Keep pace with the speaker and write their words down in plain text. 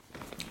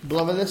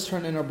Beloved, let's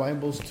turn in our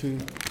Bibles to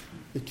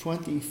the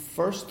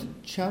 21st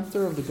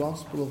chapter of the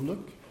Gospel of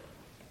Luke.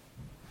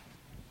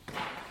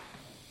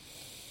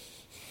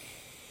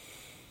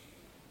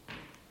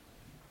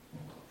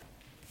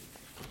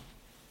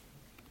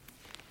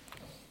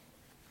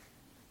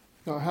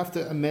 Now, I have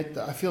to admit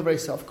that I feel very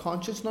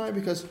self-conscious now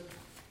because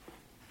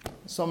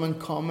someone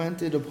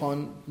commented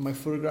upon my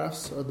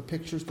photographs or the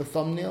pictures, the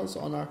thumbnails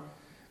on our...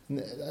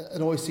 It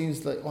always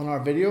seems like on our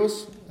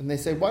videos, and they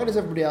say, why does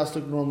everybody else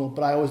look normal,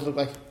 but I always look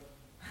like...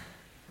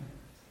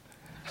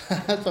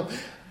 So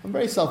I'm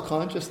very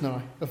self-conscious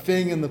now of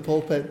being in the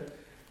pulpit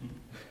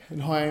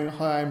and how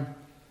I'm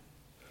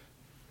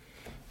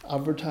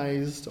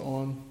advertised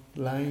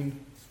online.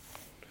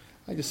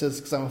 I just said it's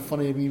because I'm a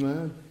funny wee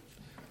man.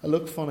 I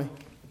look funny.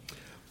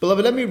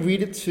 Beloved, let me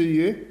read it to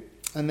you,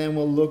 and then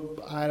we'll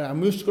look at it.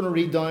 I'm just going to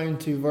read down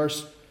to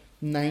verse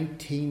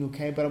 19,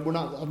 okay? But we're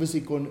not obviously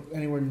going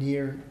anywhere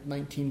near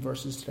 19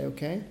 verses today,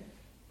 okay?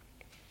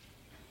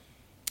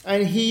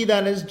 And he,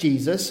 that is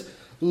Jesus,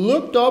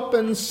 looked up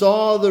and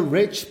saw the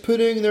rich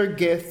putting their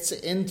gifts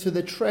into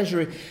the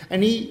treasury.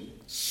 And he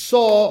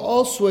saw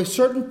also a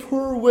certain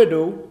poor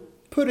widow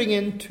putting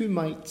in 2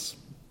 mites.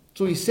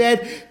 So he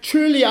said,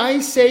 truly I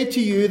say to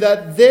you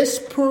that this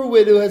poor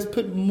widow has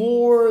put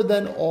more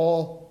than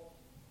all.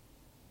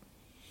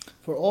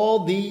 For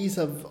all these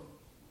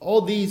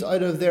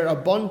out of their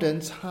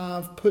abundance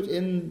have put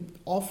in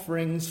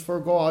offerings for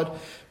God,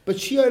 but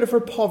she out of her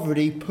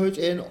poverty put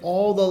in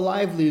all the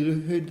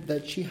livelihood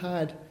that she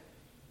had.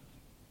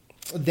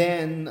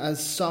 Then,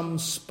 as some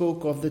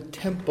spoke of the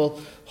temple,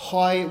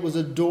 how it was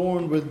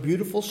adorned with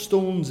beautiful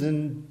stones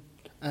and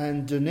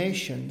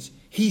donations,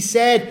 he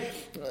said,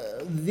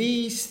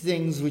 these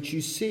things which you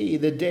see,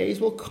 the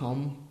days will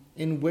come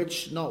in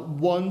which not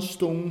one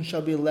stone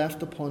shall be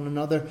left upon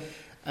another,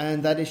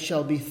 and that it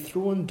shall be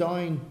thrown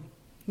down.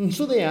 And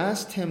so they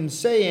asked him,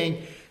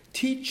 saying,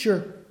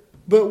 Teacher,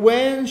 but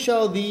when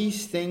shall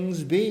these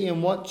things be,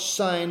 and what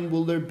sign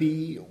will there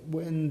be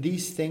when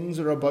these things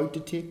are about to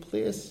take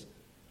place?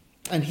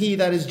 And he,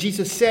 that is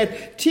Jesus,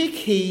 said, Take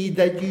heed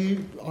that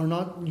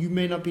you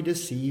may not be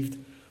deceived.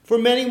 For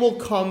many will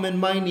come in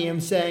my name,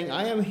 saying,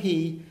 I am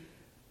he,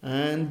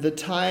 and the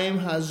time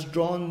has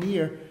drawn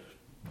near.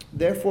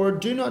 Therefore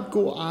do not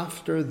go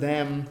after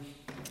them.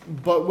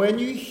 But when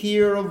you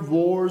hear of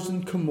wars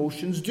and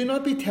commotions, do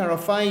not be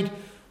terrified,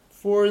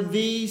 for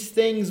these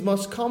things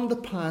must come to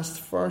pass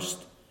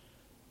first,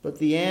 but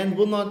the end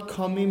will not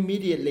come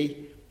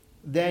immediately.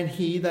 Then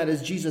he, that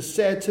is Jesus,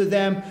 said to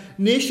them,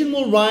 Nation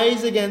will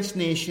rise against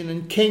nation,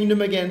 and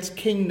kingdom against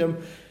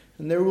kingdom,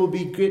 and there will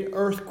be great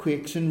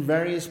earthquakes in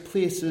various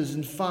places,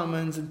 and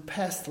famines and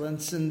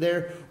pestilence, and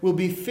there will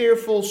be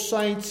fearful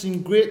sights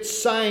and great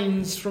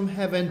signs from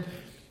heaven.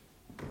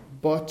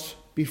 But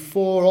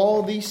before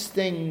all these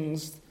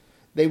things,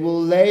 they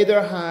will lay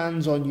their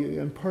hands on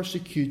you and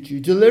persecute you,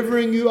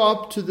 delivering you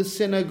up to the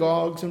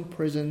synagogues and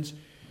prisons.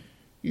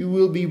 You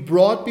will be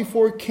brought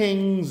before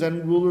kings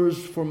and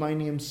rulers for my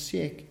name's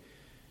sake.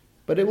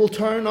 But it will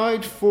turn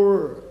out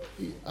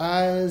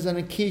as an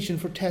occasion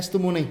for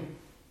testimony.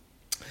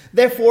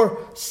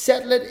 Therefore,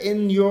 settle it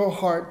in your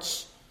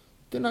hearts.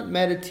 Do not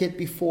meditate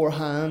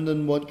beforehand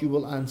on what you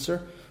will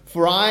answer.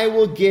 For I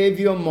will give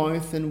you a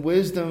mouth and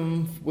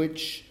wisdom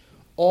which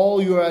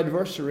all your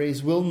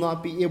adversaries will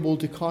not be able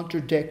to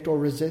contradict or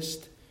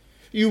resist.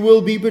 You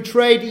will be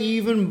betrayed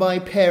even by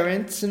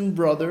parents and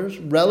brothers,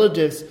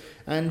 relatives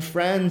and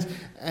friends,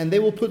 and they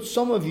will put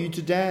some of you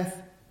to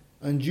death.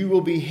 And you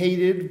will be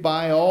hated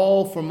by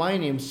all for my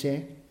name's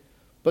sake,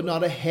 but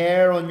not a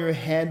hair on your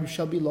head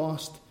shall be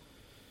lost.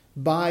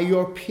 By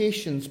your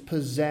patience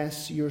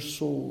possess your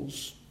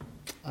souls.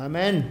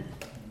 Amen.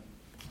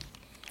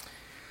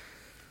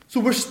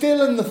 So we're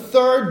still in the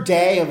 3rd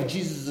day of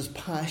Jesus'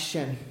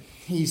 passion.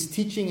 He's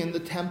teaching in the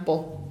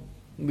temple.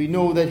 We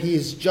know that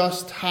he's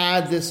just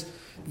had this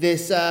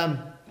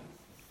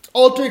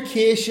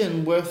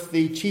altercation with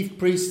the chief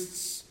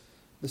priests,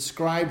 the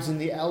scribes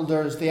and the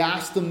elders. They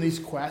asked him these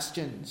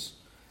questions.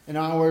 In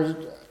our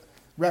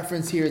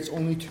reference here, it's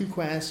only 2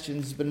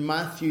 questions, but in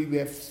Matthew we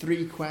have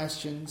 3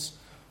 questions.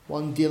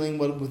 One dealing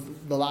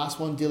with the last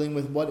one dealing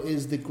with what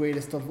is the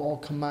greatest of all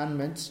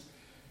commandments.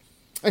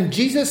 And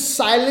Jesus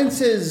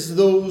silences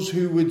those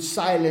who would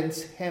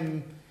silence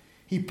him.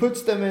 He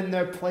puts them in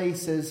their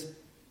places.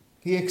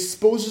 He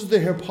exposes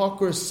their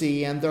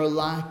hypocrisy and their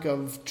lack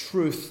of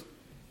truth.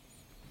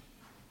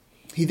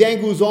 He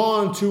then goes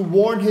on to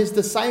warn his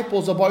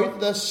disciples about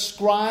the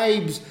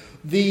scribes,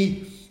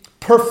 the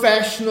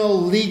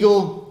professional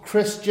legal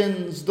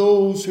Christians,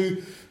 those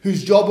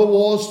whose job it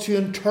was to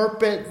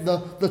interpret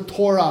the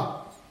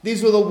Torah.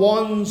 These were the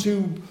ones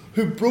who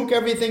broke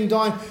everything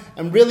down.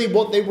 And really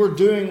what they were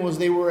doing was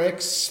they were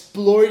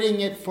exploiting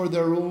it for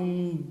their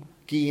own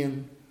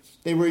gain.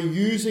 They were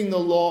using the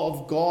law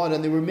of God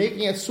and they were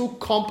making it so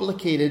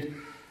complicated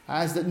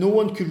as that no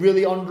one could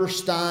really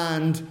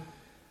understand.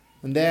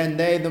 And then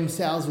they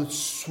themselves would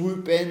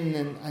swoop in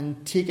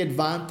and take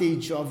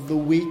advantage of the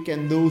weak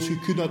and those who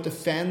could not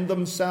defend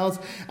themselves.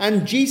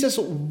 And Jesus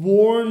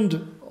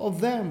warned of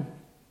them.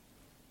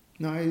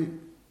 Now,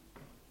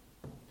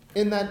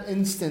 in that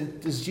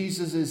instant, as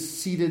Jesus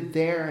is seated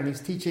there and he's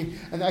teaching,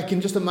 and I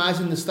can just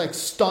imagine this like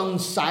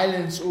stunned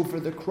silence over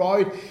the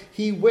crowd,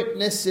 he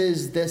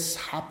witnesses this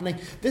happening.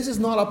 This is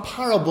not a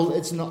parable,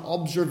 it's an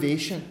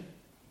observation.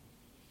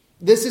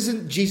 This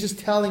isn't Jesus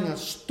telling a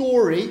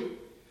story.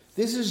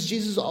 This is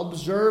Jesus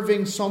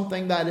observing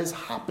something that is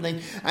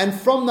happening. And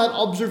from that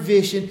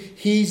observation,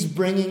 he's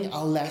bringing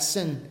a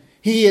lesson.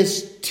 He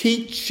is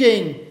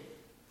teaching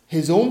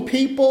his own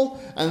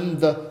people and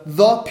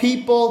the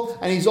people,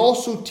 and he's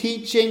also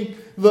teaching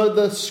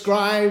the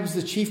scribes,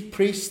 the chief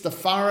priests, the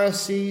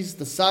Pharisees,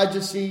 the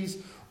Sadducees,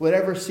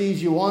 whatever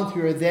C's you want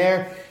who are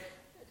there.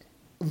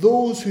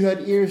 Those who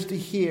had ears to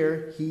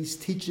hear, he's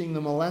teaching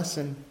them a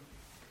lesson.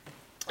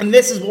 And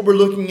this is what we're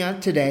looking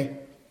at today.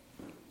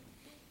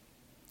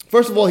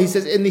 First of all, he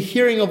says, in the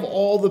hearing of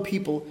all the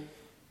people,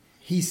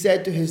 he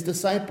said to his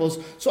disciples.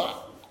 So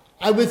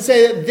I would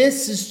say that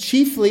this is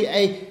chiefly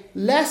a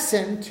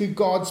lesson to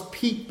God's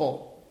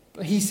people.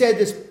 He said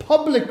this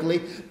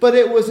publicly, but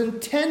it was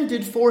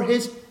intended for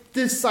his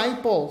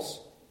disciples.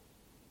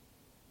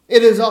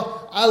 It is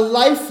a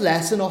life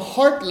lesson, a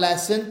heart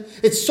lesson.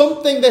 It's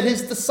something that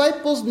his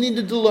disciples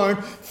needed to learn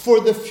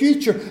for the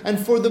future and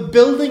for the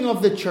building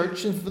of the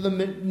church and for the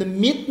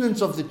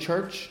maintenance of the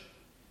church.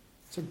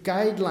 It's a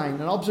guideline,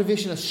 an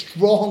observation,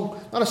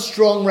 not a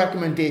strong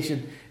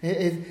recommendation.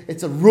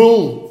 It's a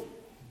rule.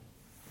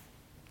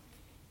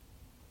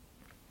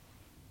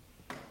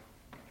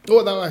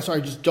 I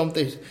just jumped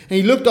there. And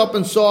he looked up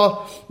and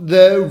saw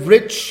the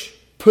rich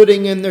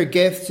putting in their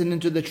gifts and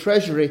into the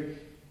treasury.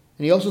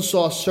 And he also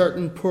saw a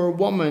certain poor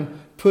woman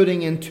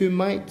putting in 2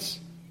 mites.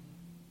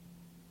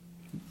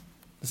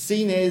 The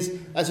scene is,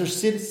 as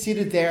they're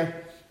seated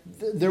there,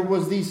 there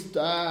was these,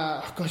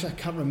 I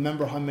can't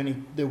remember how many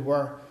there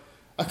were.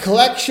 A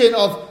collection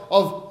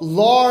of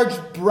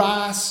large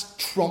brass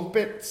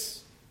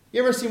trumpets.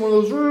 You ever seen one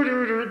of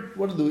those,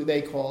 what are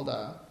they called?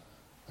 A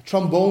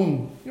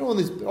trombone, one of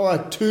these, or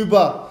a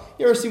tuba.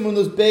 You ever seen one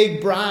of those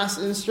big brass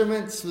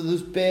instruments with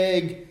those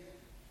big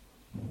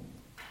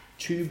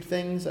tube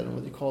things? I don't know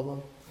what you call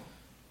them.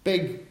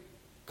 Big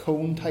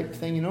cone type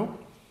thing,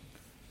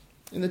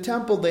 In the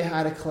temple, they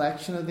had a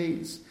collection of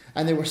these,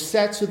 and they were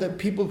set so that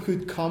people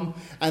could come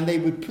and they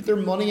would put their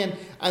money in,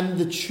 and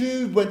the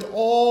tube went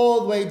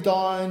all the way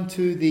down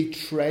to the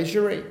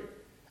treasury,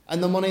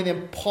 and the money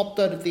then popped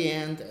out at the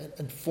end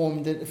and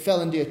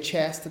fell into a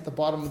chest at the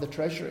bottom of the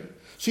treasury.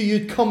 So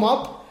you'd come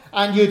up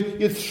and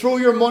you'd throw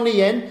your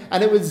money in,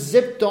 and it would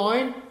zip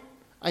down,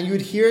 and you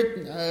would hear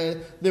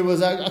it. There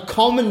was a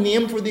common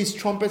name for these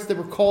trumpets. They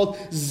were called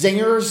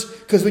zingers,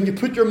 because when you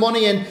put your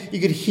money in, you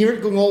could hear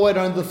it going all the way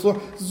down to the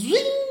floor.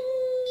 Zing!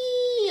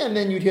 And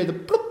then you'd hear the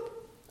plop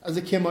as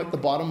it came out the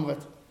bottom of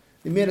it.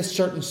 They made a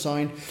certain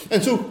sound.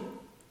 And so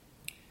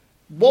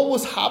what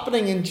was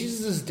happening in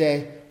Jesus'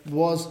 day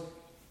was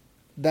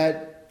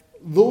that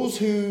those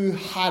who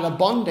had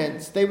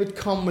abundance, they would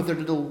come with their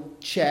little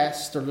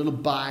chest or little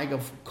bag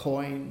of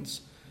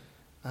coins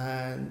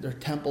and their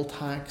temple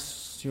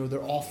tax,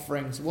 their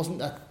offerings. It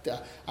wasn't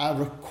a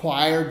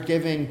required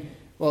giving.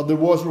 Well, there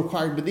was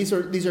required, but these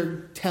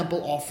are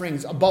temple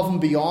offerings above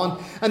and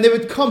beyond. And they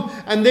would come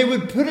and they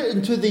would put it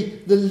into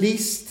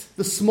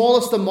the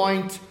smallest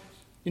amount,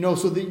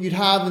 so that you'd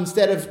have,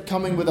 instead of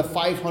coming with a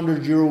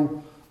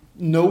 €500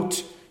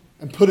 note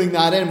and putting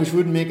that in, which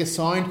wouldn't make a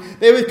sound,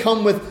 they would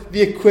come with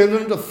the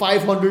equivalent of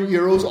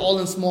 €500, all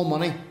in small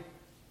money.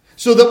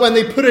 So that when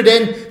they put it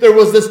in, there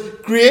was this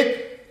great,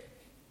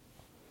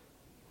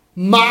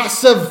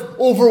 massive,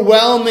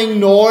 overwhelming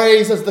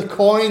noise as the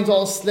coins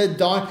all slid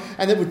down,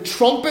 and it would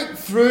trumpet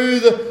through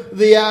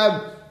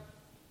the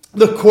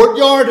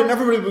courtyard, and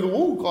everybody would go,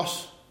 oh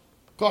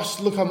gosh,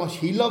 look how much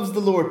he loves the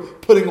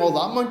Lord, putting all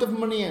that amount of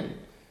money in.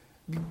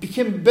 It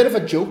became a bit of a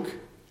joke.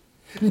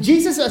 And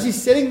Jesus, as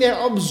he's sitting there,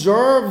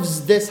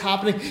 observes this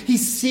happening.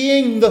 He's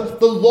seeing the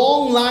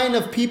long line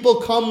of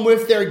people come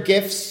with their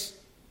gifts.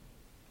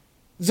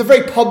 It's a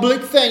very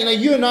public thing. Now,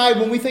 you and I,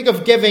 when we think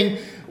of giving,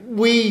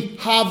 we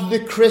have the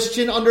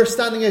Christian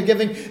understanding of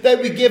giving,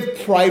 that we give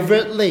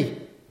privately,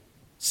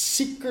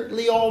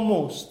 secretly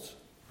almost,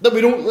 that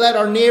we don't let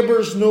our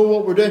neighbours know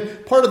what we're doing.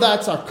 Part of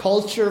that's our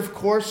culture, of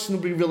course.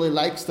 Nobody really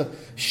likes to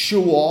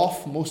show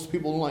off. Most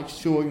people don't like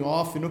showing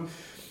off,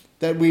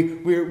 that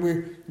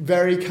we're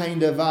very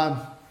kind of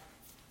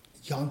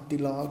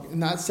yantilog in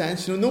that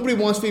sense. Nobody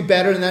wants to be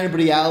better than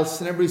anybody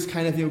else, and everybody's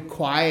kind of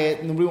quiet,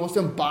 and nobody wants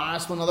to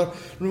embarrass one another.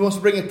 Nobody wants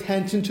to bring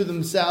attention to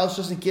themselves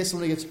just in case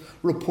somebody gets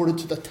reported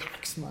to the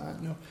tax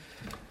man.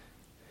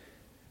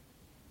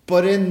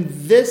 But in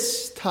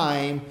this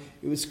time,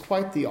 it was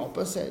quite the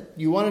opposite.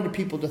 You wanted the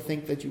people to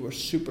think that you were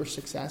super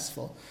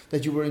successful,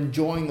 that you were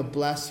enjoying the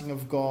blessing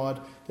of God,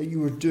 that you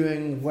were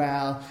doing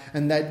well,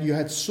 and that you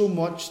had so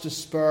much to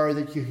spare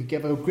that you could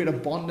give a great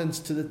abundance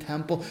to the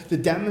temple to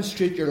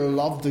demonstrate your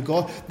love to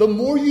God. The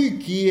more you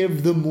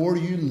gave, the more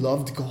you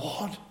loved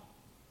God.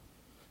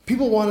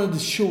 People wanted to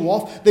show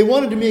off. They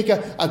wanted to make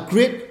a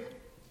great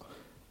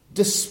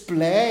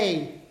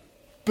display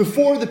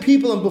before the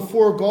people and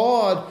before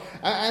God.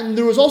 And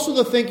there was also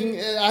the thinking,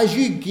 as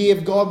you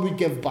gave, God would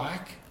give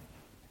back.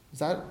 Is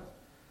that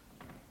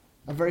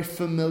a very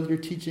familiar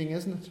teaching,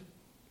 isn't it?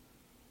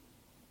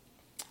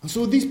 And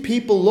so these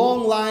people,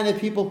 long line of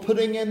people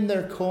putting in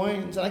their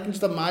coins, and I can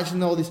just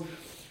imagine all these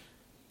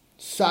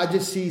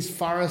Sadducees,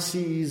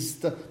 Pharisees,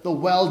 the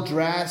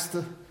well-dressed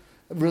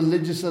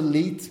religious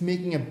elite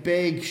making a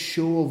big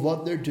show of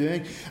what they're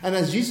doing. And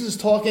as Jesus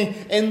is talking,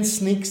 in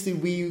sneaks the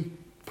wee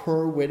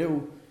poor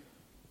widow.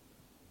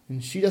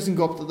 And she doesn't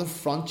go up to the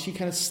front. She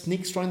kind of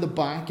sneaks around the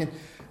back, and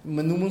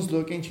when no one's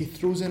looking, she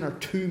throws in her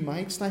 2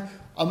 mites. Now,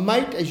 a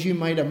mite, as you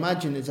might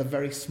imagine, is a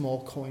very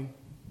small coin.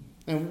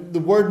 And the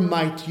word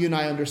mite, you and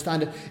I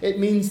understand it. It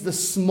means the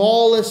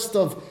smallest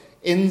of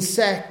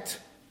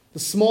insect, the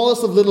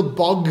smallest of little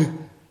bug,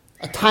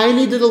 a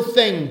tiny little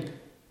thing,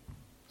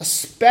 a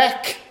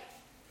speck.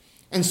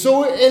 And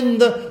so in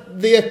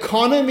the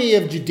economy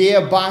of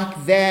Judea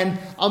back then,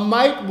 a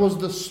mite was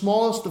the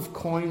smallest of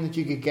coin that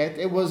you could get.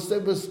 It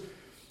was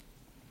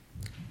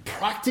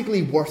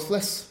practically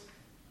worthless.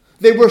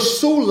 They were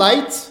so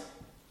light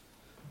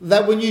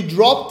that when you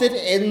dropped it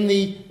in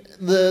the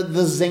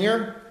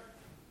zinger,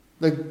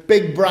 the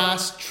big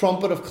brass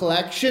trumpet of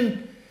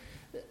collection,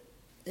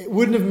 it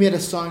wouldn't have made a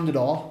sound at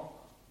all.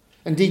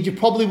 Indeed, you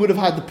probably would have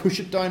had to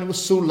push it down. It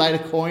was so light a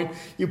coin,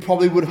 you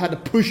probably would have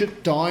had to push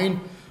it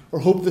down or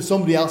hope that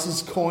somebody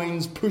else's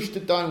coins pushed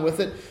it down with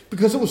it,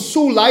 because it was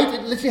so light,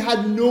 it literally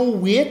had no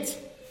weight.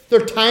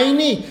 They're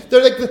tiny.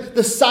 They're like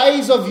the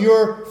size of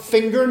your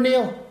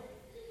fingernail.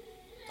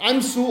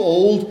 I'm so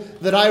old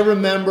that I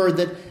remember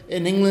that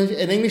in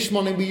English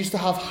money we used to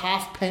have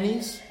half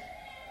pennies.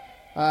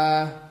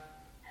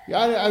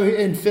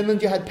 In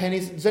Finland you had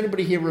pennies. Does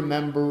anybody here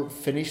remember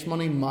Finnish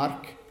money,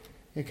 mark?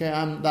 Okay,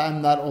 I'm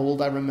that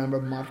old. I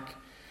remember mark.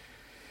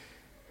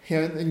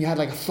 Yeah, and you had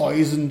like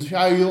 1,000.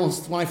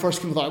 When I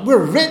first came, I thought,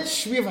 we're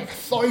rich. We have like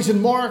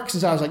 1,000 marks.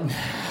 And so I was like,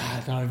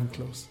 nah, not even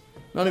close.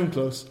 Not even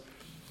close.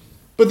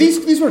 But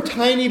these were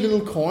tiny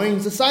little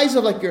coins, the size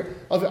of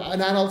of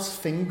an adult's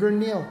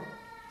fingernail.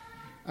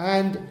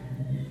 And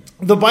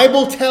the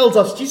Bible tells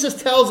us,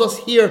 Jesus tells us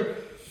here,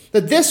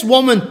 that this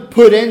woman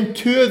put in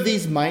 2 of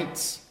these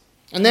mites.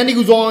 And then he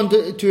goes on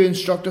to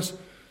instruct us.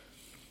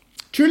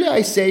 Truly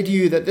I say to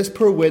you that this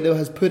poor widow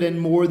has put in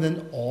more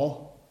than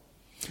all.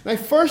 Now,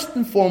 first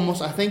and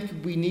foremost, I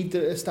think we need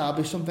to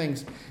establish some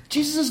things.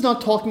 Jesus is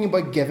not talking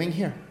about giving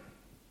here.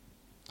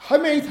 How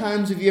many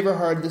times have you ever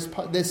heard this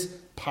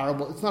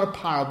parable? It's not a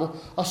parable,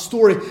 a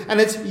story. And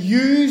it's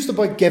used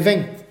about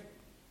giving.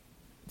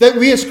 That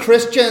we as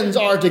Christians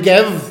are to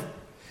give.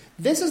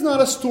 This is not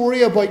a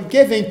story about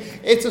giving.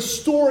 It's a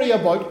story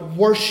about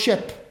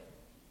worship.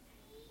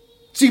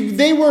 See,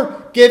 they were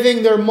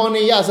giving their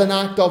money as an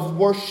act of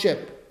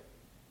worship.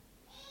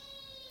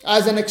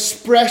 As an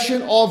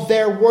expression of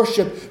their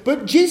worship.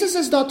 But Jesus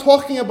is not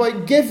talking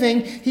about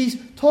giving. He's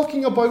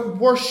talking about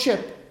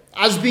worship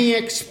as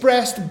being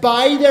expressed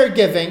by their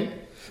giving.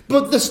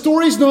 But the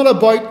story is not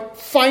about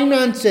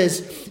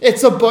finances.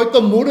 It's about the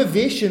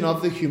motivation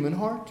of the human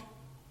heart.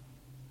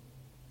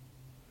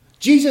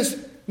 Jesus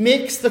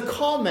makes the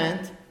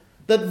comment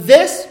that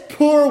this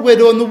poor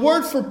widow, and the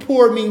word for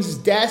poor means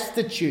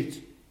destitute,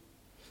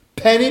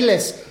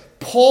 penniless,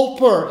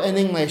 pauper in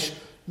English,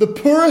 the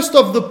poorest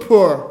of the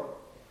poor.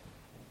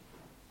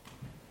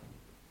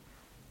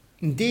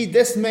 Indeed,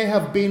 this may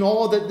have been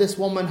all that this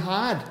woman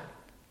had.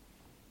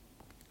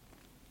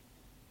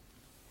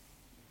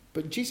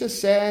 But Jesus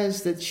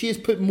says that she has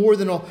put more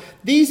than all.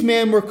 These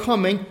men were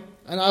coming,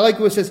 and I like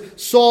what it says,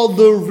 saw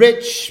the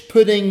rich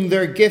putting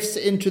their gifts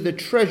into the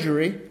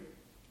treasury.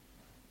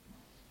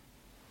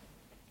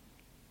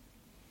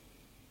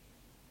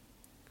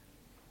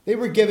 They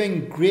were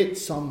giving great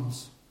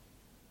sums.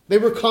 They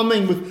were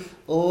coming with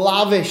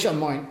lavish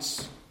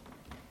amounts.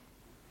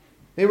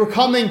 They were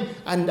coming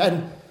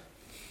and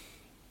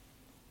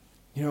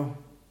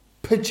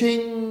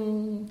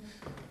pitching.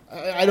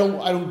 I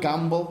don't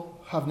gamble.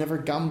 I've never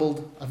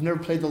gambled. I've never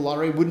played the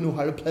lottery. Wouldn't know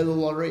how to play the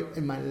lottery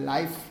in my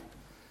life.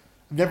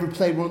 I've never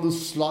played one of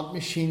those slot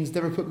machines.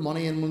 Never put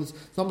money in one.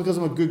 It's not because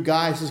I'm a good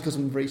guy. It's just because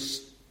I'm very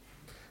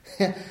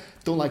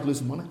don't like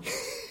losing money.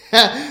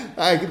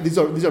 These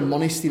are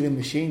money stealing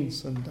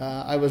machines, and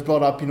I was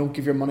brought up,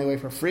 give your money away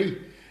for free.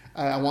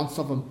 I want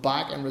something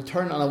back in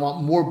return, and I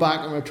want more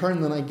back in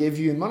return than I give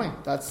you in money.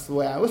 That's the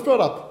way I was brought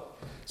up.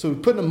 So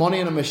putting the money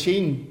in a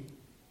machine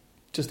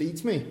just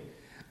eats me.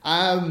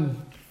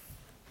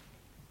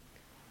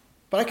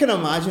 But I can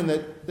imagine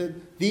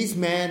that these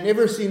men,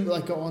 ever seen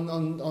like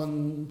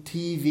on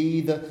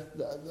TV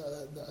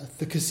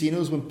the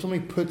casinos when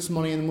somebody puts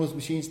money in those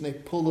machines and they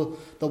pull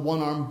the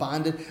one arm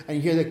bandit and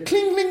you hear the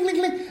cling cling cling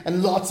cling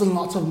and lots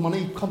of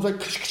money comes out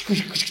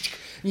and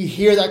you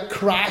hear that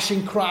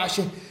crashing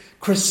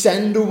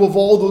crescendo of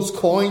all those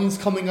coins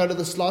coming out of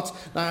the slots.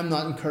 Now, I'm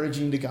not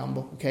encouraging you to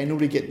gamble. Okay,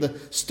 nobody get the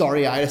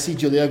starry eye. I see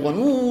Julia going,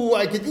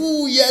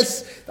 ooh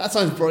yes, that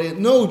sounds brilliant.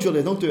 No,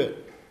 Julia, don't do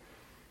it.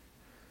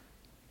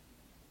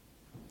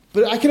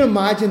 But I can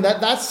imagine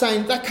that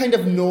sound, that kind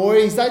of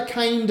noise, that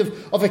kind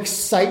of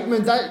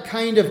excitement, that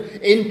kind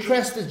of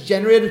interest is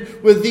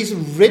generated with these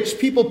rich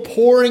people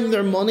pouring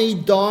their money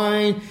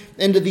down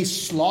into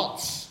these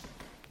slots.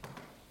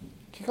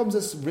 Here comes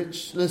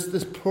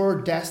this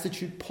poor,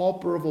 destitute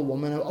pauper of a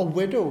woman, a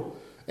widow,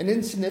 an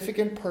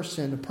insignificant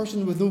person, a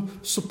person with no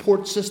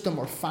support system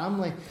or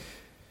family,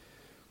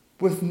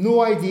 with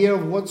no idea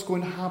of what's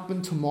going to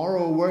happen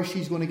tomorrow, where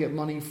she's going to get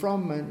money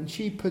from. And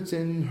she puts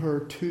in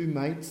her 2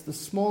 mites, the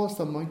smallest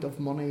amount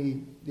of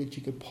money that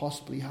you could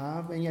possibly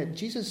have. And yet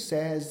Jesus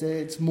says that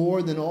it's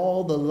more than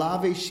all the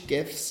lavish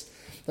gifts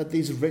that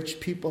these rich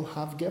people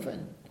have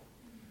given.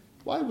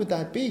 Why would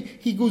that be?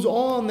 He goes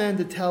on then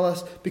to tell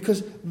us,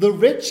 because the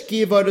rich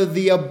gave out of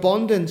the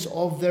abundance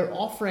of their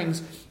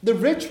offerings. The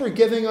rich were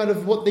giving out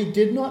of what they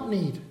did not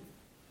need.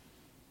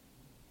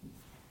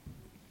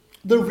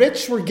 The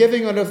rich were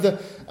giving out of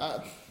the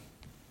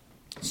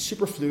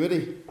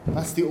superfluity.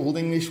 That's the Old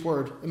English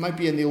word. It might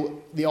be in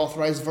the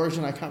Authorized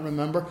Version. I can't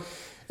remember.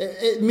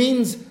 It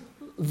means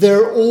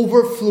their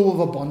overflow of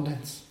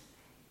abundance.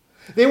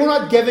 They were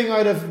not giving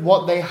out of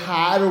what they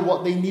had or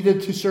what they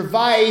needed to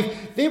survive.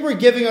 They were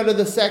giving out of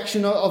the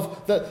section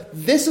of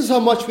this is how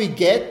much we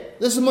get.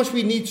 This is how much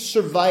we need to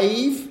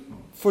survive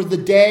for the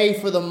day,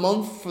 for the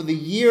month, for the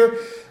year.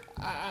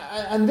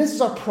 And this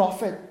is our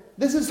profit.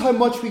 This is how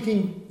much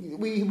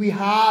we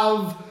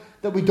have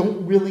that we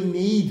don't really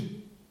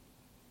need.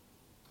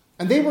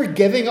 And they were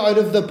giving out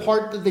of the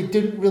part that they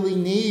didn't really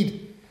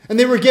need. And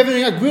they were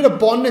giving a great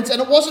abundance,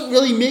 and it wasn't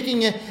really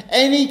making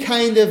any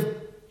kind of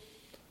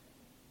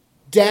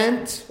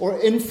dent or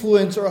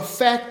influence or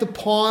effect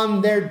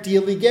upon their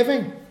daily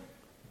giving.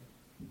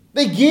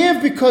 They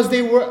gave because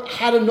they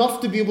had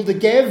enough to be able to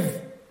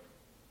give.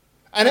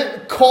 And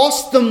it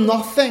cost them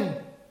nothing.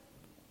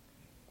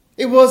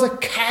 It was a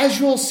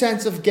casual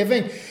sense of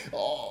giving.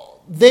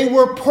 They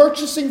were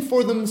purchasing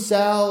for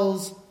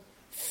themselves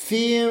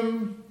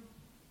fame,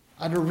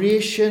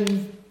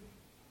 adoration,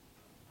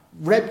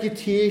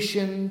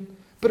 reputation,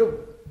 but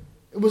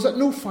it was at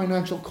no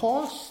financial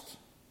cost.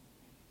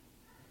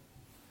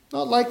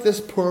 Not like this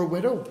poor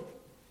widow,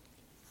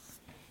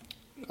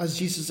 as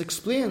Jesus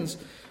explains.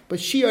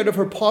 But she, out of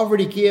her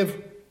poverty, gave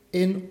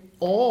in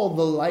all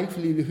the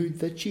livelihood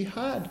that she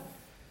had.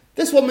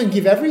 This woman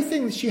gave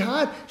everything that she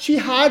had. She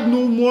had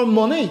no more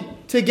money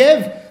to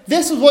give.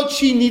 This is what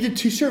she needed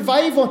to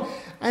survive on.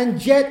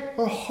 And yet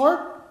her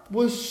heart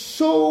was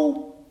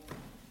so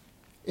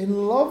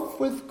in love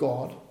with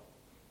God.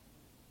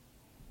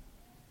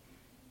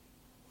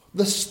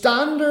 The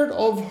standard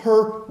of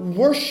her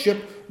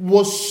worship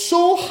was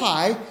so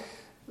high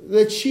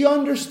that she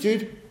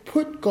understood,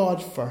 put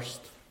God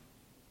first.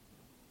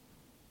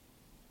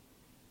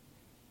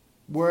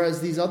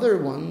 Whereas these other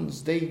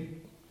ones, they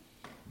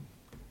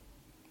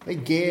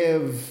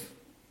gave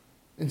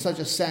in such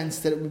a sense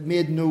that it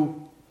made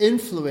no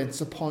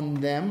influence upon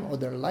them or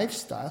their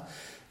lifestyle.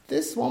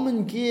 This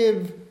woman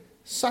gave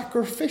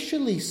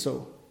sacrificially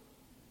so.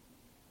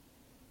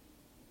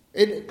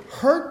 It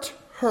hurt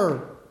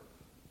her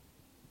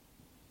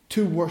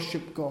to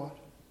worship God.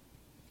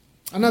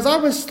 And as I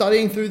was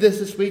studying through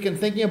this week and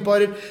thinking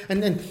about it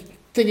and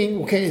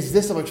thinking, okay, is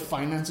this about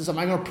finances? Am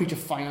I going to preach a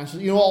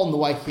finances? You all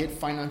know I hate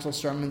financial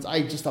sermons.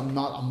 I just am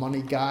not a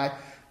money guy.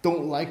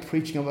 Don't like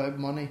preaching about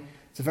money.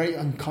 It's very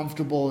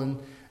uncomfortable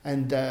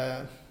and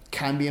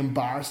can be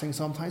embarrassing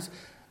sometimes.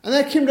 And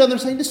then I came down there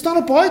saying, it's not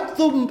about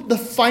the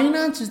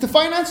finances. The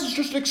finances is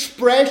just an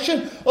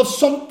expression of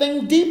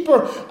something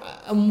deeper.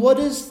 And what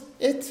is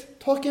it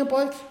talking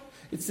about?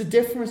 It's the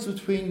difference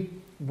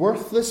between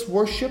worthless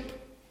worship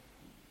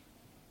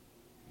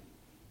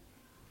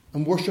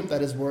and worship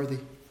that is worthy.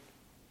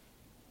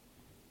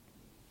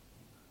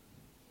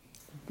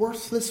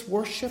 Worthless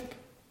worship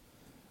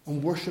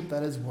and worship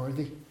that is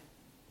worthy.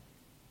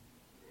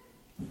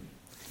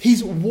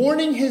 He's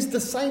warning his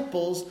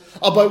disciples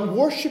about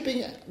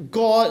worshipping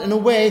God in a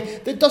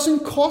way that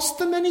doesn't cost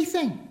them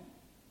anything.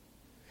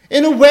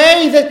 In a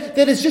way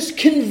that is just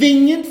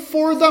convenient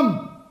for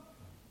them.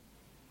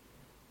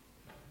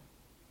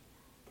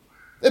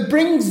 It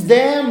brings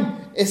them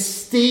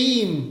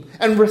esteem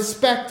and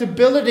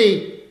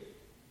respectability.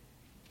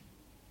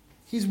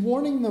 He's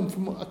warning them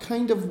from a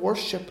kind of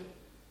worship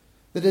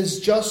that is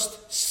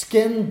just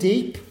skin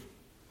deep.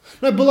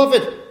 Now,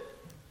 beloved,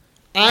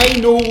 I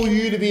know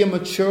you to be a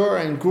mature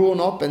and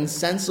grown up and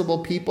sensible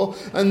people,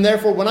 and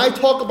therefore when I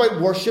talk about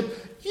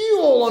worship, you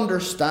all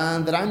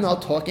understand that I'm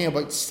not talking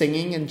about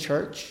singing in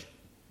church.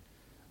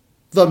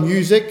 The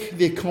music,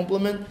 the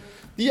accompaniment.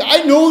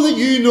 I know that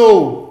you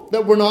know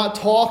that we're not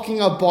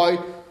talking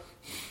about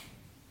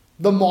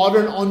the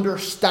modern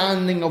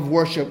understanding of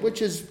worship,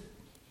 which is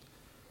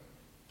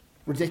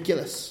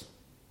ridiculous.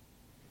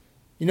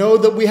 You know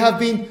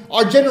that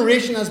our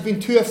generation has been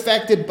too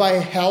affected by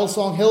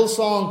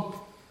Hillsong,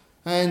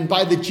 and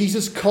by the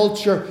Jesus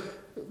culture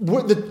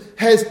that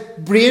has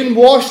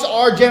brainwashed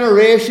our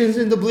generations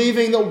into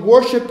believing that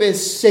worship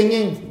is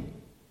singing.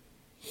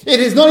 It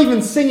is not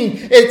even singing.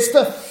 It's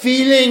the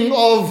feeling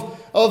of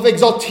of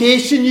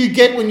exaltation you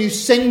get when you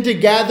sing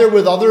together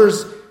with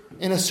others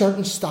in a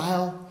certain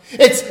style.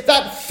 It's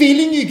that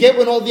feeling you get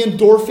when all the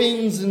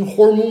endorphins and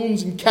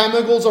hormones and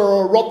chemicals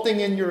are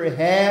erupting in your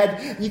head.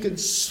 And you can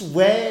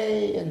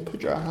sway and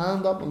put your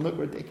hand up and look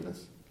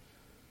ridiculous.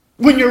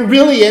 When you're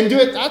really into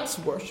it, that's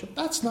worship.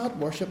 That's not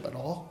worship at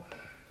all.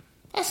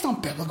 That's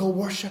not biblical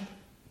worship.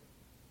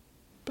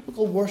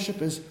 Biblical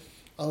worship is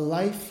a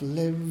life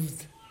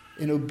lived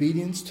in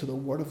obedience to the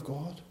Word of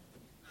God.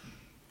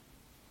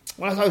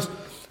 As I was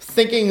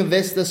thinking of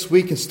this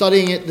week and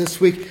studying it this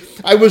week,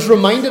 I was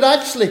reminded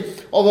actually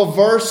of a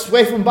verse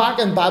way from back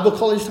in Bible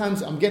college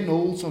times. I'm getting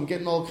old, so I'm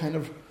getting all kind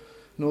of,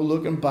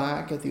 looking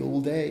back at the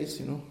old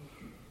days,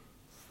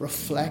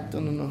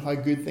 reflecting on how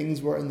good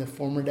things were in the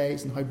former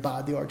days and how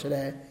bad they are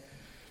today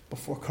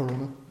before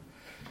Corona.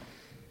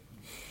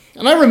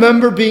 And I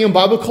remember being in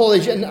Bible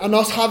college and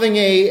us having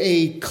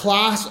a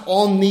class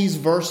on these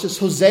verses,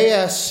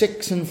 Hosea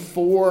 6 and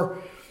 4.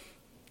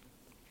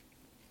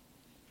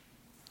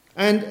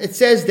 And it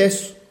says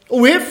this,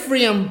 O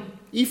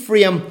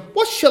Ephraim,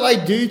 what shall I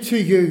do to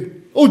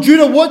you? O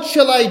Judah, what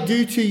shall I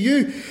do to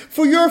you?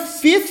 For your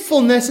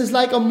faithfulness is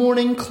like a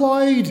morning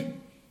cloud,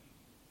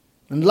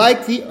 and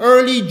like the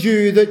early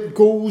dew that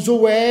goes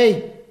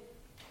away.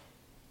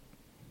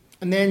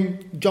 And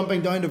then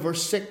jumping down to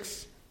verse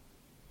 6.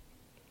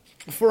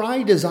 For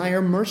I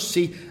desire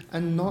mercy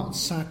and not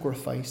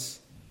sacrifice,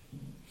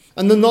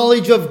 and the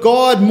knowledge of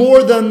God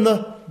more than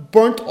the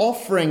burnt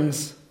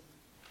offerings.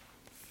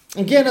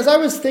 Again, as I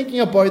was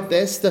thinking about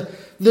this,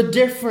 the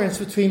difference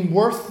between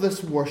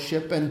worthless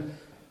worship and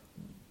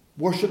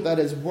worship that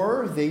is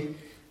worthy,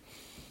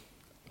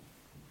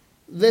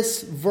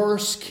 this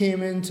verse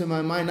came into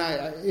my mind.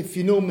 If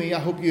you know me, I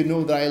hope you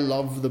know that I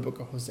love the book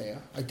of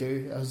Hosea. I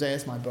do. Hosea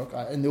is my book,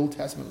 in the Old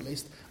Testament at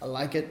least. I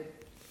like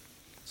it.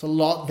 There's a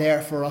lot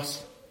there for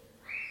us.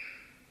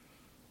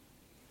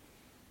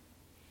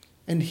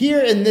 And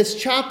here in this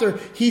chapter,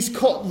 he's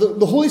called,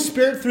 the Holy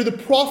Spirit through the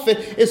prophet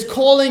is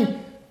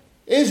calling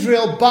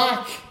Israel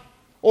back,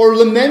 or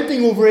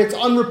lamenting over its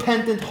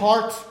unrepentant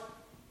heart.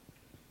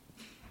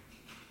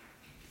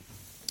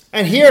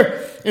 And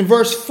here in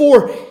verse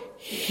 4,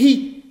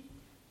 he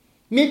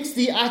makes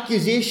the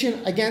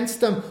accusation against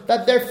them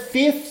that their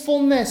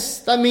faithfulness,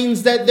 that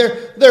means that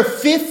their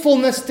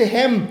faithfulness to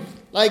him,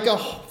 like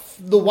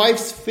the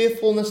wife's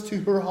faithfulness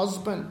to her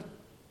husband,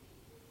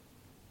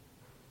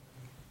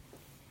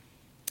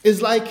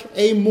 is like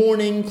a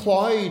morning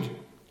cloud.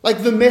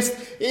 Like the mist.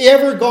 You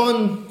ever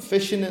gone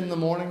fishing in the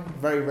morning?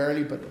 Very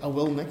rarely, but I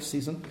will next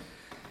season.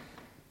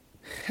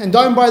 And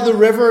down by the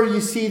river, you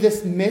see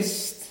this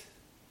mist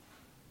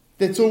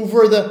that's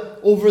over the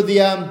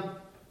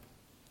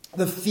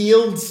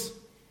fields.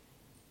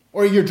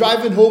 Or you're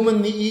driving home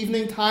in the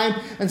evening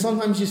time, and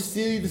sometimes you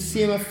see the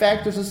same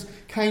effect. There's this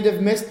kind of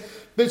mist.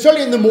 But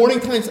certainly in the morning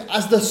times,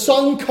 as the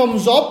sun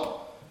comes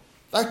up,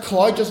 that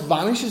cloud just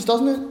vanishes,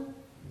 doesn't it?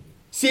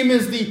 Same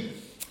as the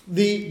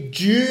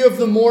dew of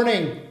the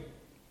morning.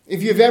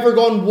 If you've ever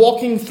gone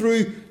walking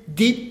through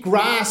deep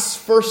grass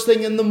first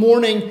thing in the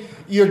morning,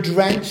 you're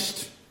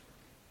drenched.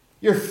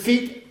 Your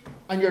feet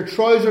and your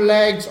trouser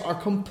legs are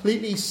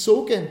completely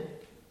soaking.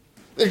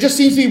 There just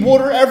seems to be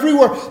water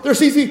everywhere. There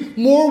seems to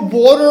be more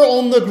water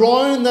on the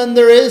ground than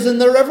there is in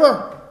the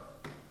river.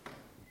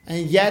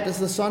 And yet, as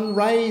the sun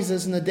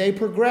rises and the day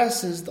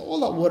progresses, all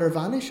that water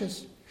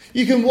vanishes.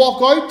 You can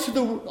walk out to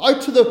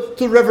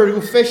the river to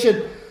go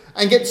fishing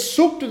and get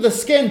soaked to the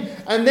skin.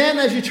 And then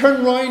as you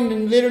turn around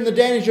and later in the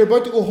day, as you're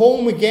about to go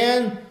home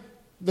again,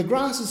 the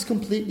grass is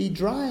completely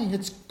dry.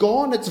 It's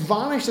gone. It's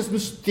vanished. It's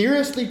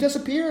mysteriously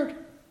disappeared.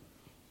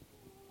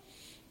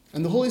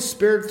 And the Holy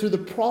Spirit through the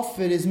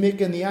prophet is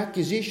making the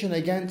accusation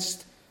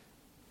against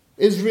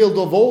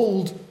Israel of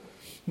old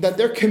that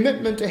their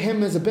commitment to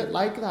him is a bit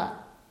like that.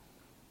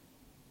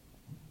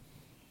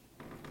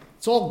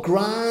 It's all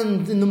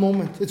grand in the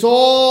moment. It's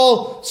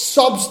all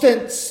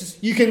substance.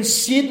 You can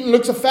see it and it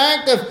looks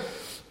effective.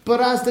 But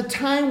as the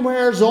time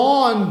wears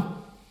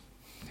on,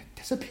 it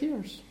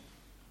disappears.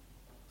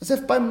 As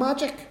if by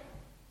magic.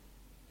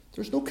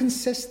 There's no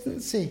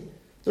consistency.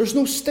 There's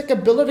no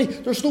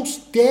stickability. There's no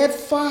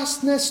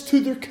steadfastness to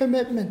their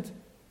commitment.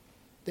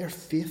 They're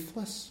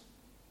faithless.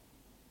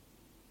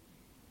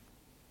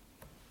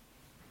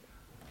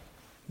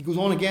 He goes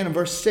on again in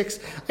verse 6.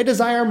 I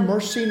desire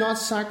mercy, not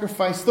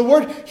sacrifice. The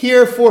word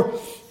here for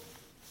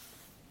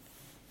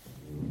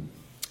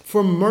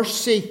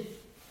mercy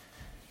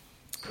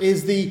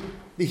is the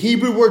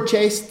Hebrew word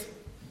chaste.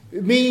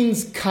 It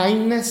means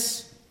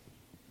kindness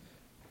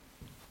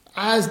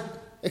as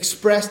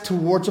expressed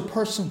towards a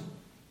person.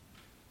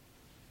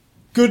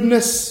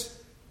 Goodness,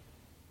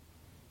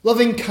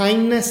 loving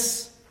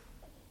kindness,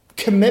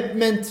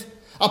 commitment,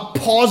 a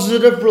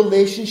positive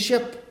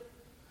relationship.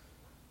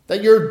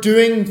 That you're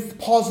doing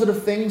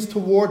positive things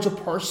towards a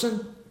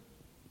person.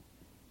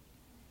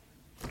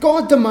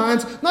 God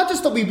demands not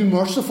just that we be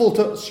merciful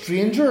to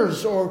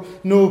strangers or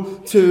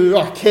to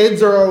our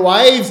kids or our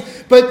wives,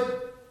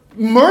 but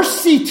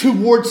mercy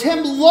towards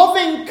him,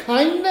 loving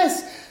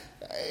kindness.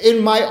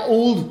 In my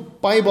old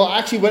Bible. I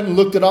actually went and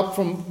looked it up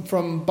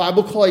from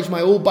Bible college,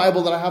 my old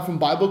Bible that I have from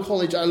Bible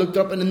college. I looked it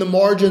up, and in the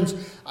margins,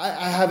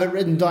 I have it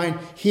written down.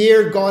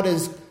 Here, God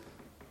is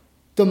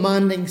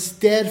demanding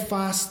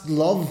steadfast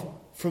love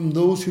from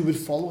those who would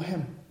follow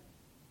him.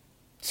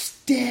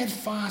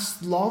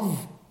 Steadfast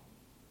love.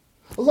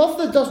 A love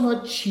that does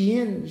not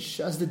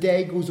change as the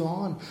day goes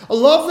on. A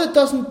love that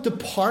doesn't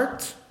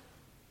depart,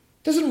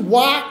 doesn't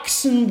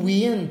wax and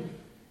wane,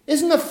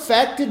 isn't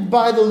affected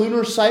by the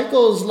lunar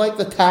cycles like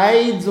the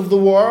tides of the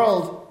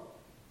world.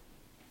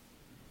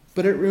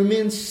 But it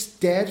remains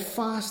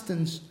steadfast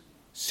and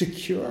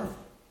secure,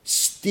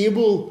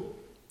 stable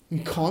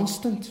and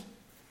constant.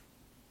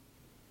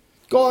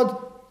 God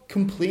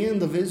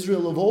complained of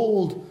Israel of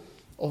old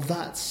of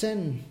that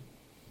sin.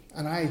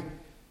 And I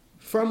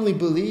firmly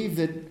believe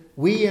that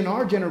we in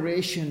our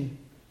generation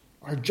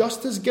are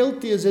just as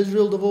guilty as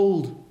Israel of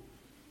old.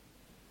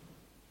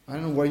 I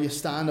don't know where you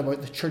stand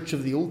about the church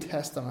of the Old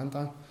Testament.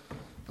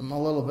 I'm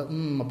a little bit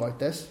about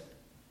this.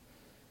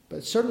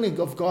 But certainly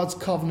of God's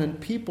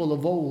covenant people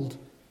of old,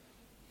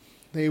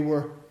 they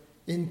were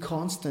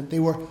inconstant. They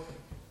were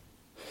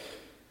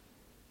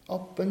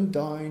up and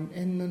down,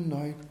 in and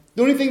out.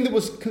 The only thing that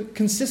was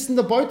consistent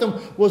about them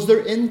was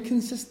their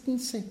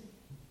inconsistency.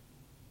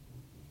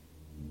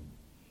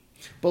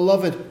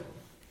 Beloved,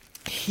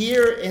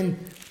 here in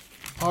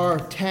our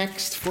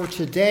text for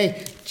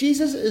today,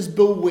 Jesus is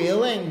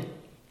bewailing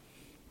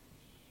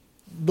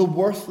the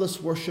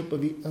worthless worship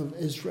of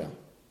Israel.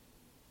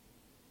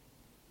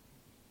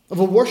 Of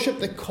a worship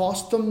that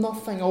cost them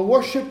nothing. A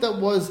worship that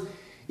was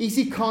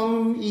easy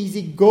come,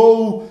 easy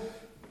go.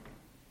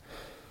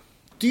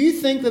 Do you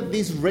think that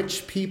these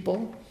rich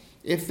people,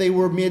 if they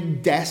were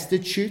made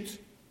destitute,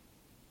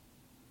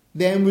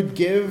 then would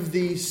give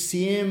the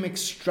same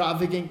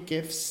extravagant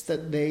gifts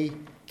that they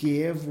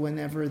gave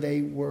whenever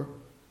they were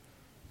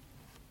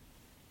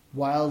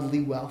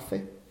wildly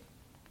wealthy?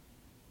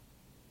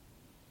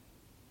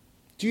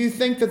 Do you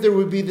think that there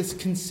would be this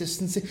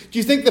consistency? Do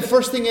you think the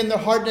first thing in their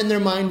heart and in their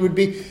mind would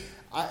be,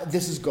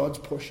 this is God's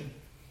portion?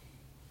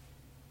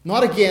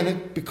 Not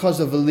again because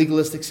of a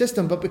legalistic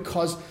system, but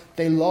because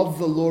they love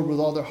the Lord with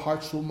all their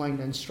heart, soul, mind,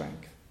 and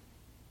strength.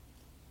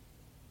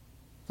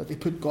 That they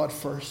put God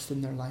first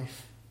in their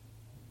life.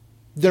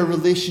 Their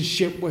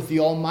relationship with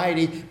the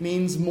Almighty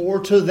means more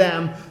to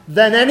them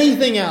than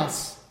anything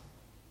else.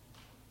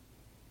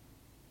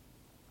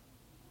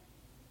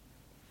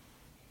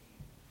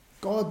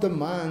 God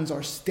demands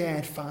our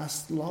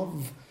steadfast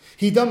love.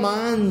 He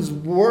demands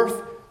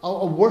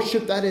a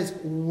worship that is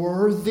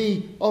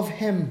worthy of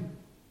Him.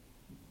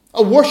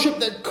 A worship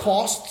that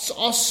costs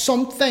us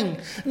something.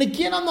 And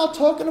again, I'm not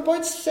talking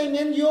about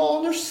singing. You all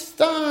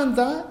understand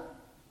that.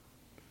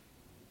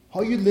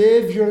 How you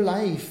live your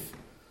life.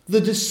 The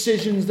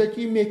decisions that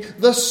you make.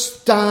 The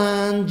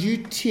stand you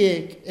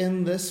take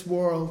in this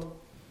world.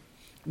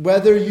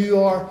 Whether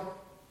you are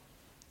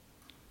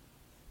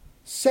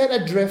set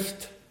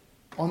adrift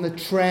on the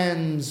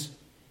trends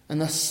and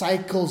the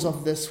cycles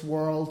of this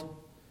world.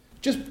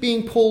 Just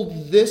being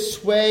pulled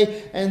this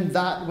way and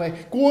that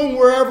way. Going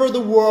wherever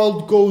the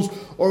world goes.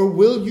 Or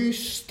will you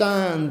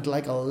stand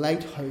like a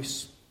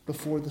lighthouse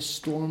before the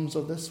storms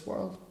of this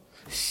world?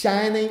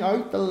 Shining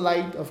out the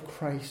light of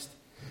Christ.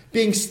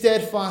 Being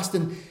steadfast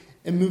and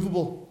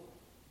immovable.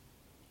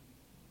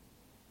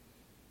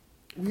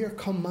 We are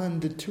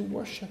commanded to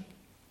worship.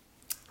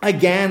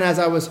 Again, as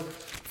I was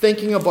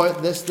thinking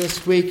about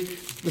this week,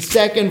 the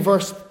second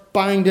verse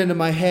banged into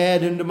my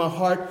head, into my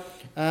heart.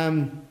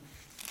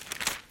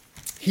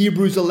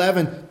 Hebrews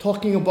 11,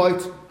 talking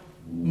about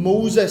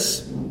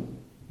Moses.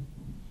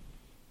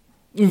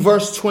 In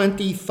verse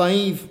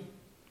 25.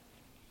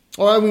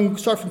 Or we can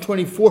start from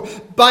 24.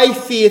 By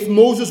faith,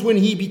 Moses, when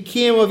he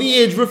became of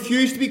age,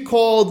 refused to be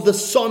called the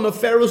son of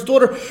Pharaoh's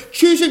daughter,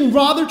 choosing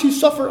rather to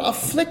suffer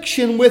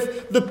affliction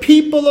with the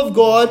people of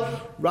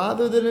God,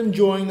 rather than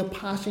enjoying the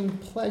passing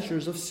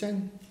pleasures of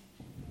sin.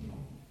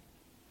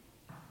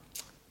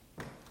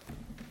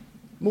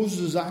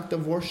 Moses' act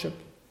of worship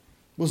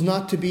was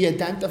not to be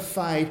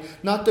identified,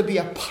 not to be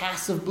a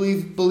passive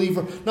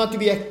believer, not to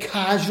be a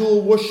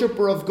casual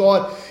worshipper of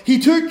God. He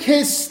took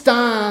his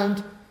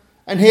stand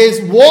and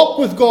his walk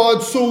with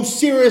God so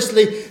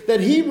seriously that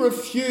he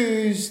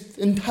refused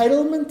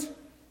entitlement.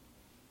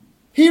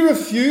 He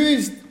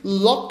refused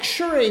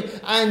luxury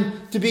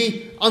and to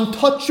be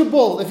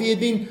untouchable. If he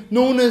had been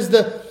known as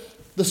the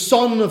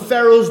son of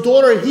Pharaoh's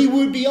daughter, he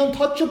would be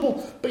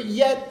untouchable. But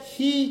yet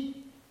he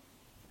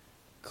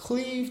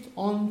cleaved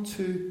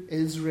unto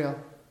Israel.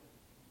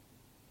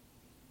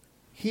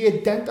 He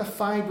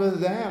identified with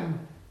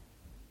them,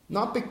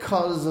 not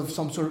because of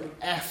some sort of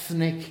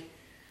ethnic,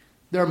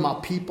 they're my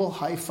people,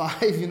 high five,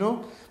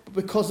 but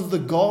because of the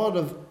God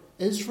of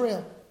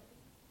Israel.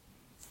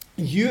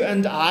 You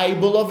and I,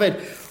 beloved,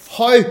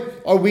 how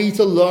are we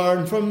to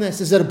learn from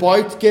this? Is it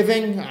about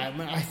giving?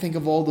 I think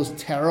of all those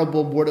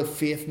terrible word of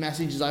faith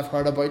messages I've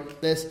heard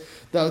about this.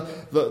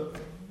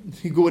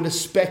 You go into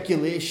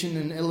speculation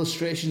and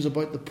illustrations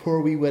about the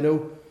poor wee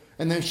widow.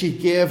 And then she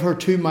gave her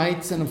 2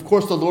 mites. And of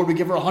course the Lord would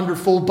give her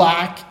 100-fold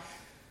back.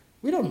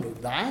 We don't know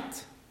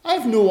that. I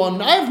have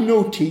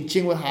no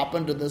teaching what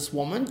happened to this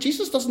woman.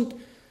 Jesus doesn't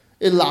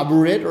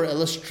elaborate or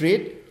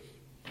illustrate.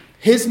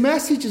 His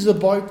message is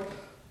about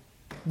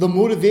the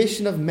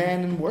motivation of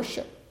men in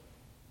worship.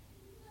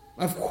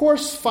 Of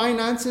course,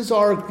 finances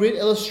are a great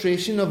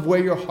illustration of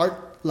where your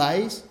heart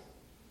lies.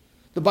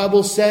 The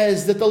Bible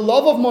says that the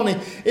love of money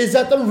is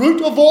at the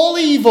root of all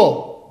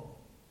evil.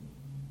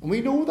 And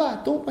we know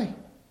that, don't we?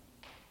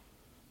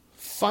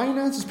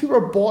 Finances, people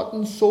are bought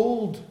and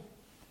sold.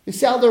 They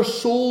sell their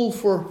soul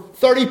for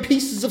 30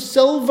 pieces of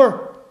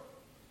silver.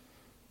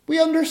 We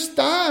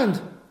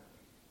understand.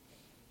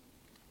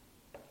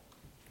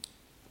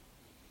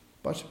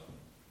 But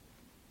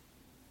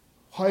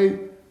how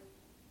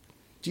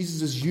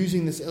Jesus is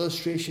using this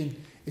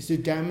illustration is to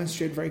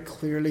demonstrate very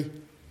clearly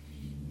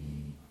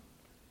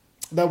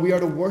that we are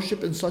to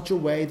worship in such a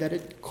way that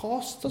it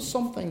costs us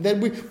something. That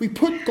we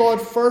put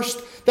God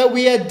first, that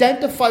we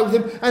identify with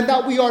Him, and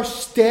that we are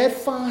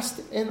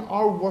steadfast in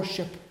our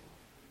worship.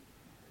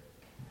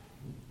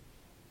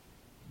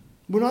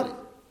 We're not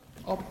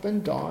up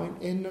and down,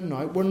 in and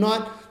out. We're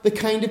not the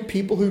kind of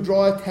people who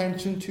draw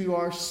attention to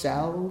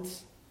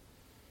ourselves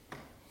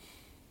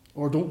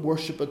or don't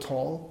worship at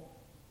all.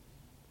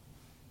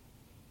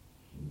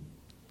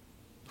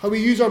 How we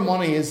use our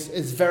money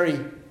is very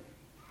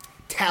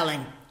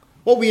telling.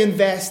 What we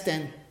invest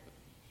in.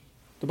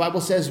 The Bible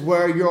says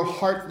where your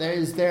heart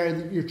is,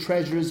 there your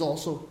treasure is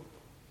also.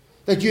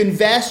 That you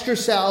invest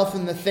yourself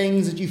in the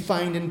things that you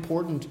find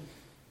important.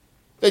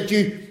 That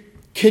you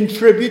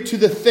contribute to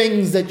the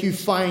things that you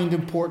find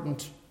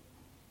important.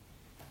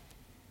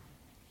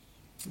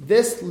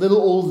 This little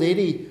old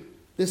lady,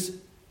 this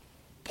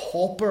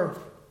pauper,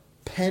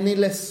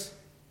 penniless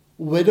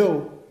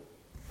widow,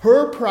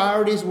 her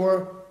priorities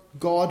were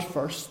God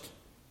first.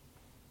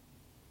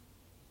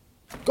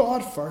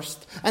 God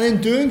first. And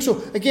in doing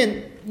so,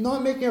 again,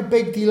 not making a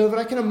big deal of it,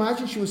 I can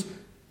imagine she was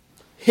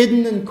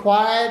hidden and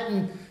quiet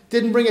and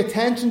didn't bring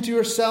attention to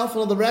herself and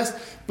all the rest,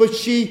 but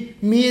she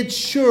made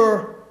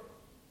sure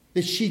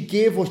that she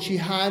gave what she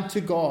had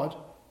to God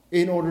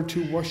in order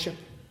to worship.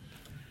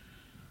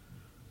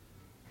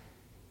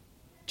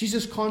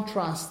 Jesus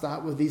contrasts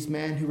that with these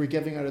men who were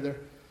giving out of their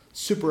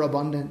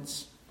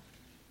superabundance.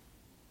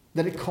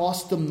 That it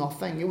cost them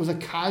nothing. It was a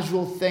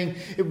casual thing.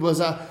 It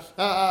was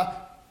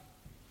a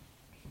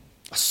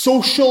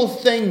social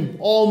thing,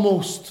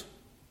 almost.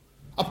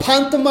 A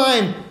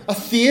pantomime, a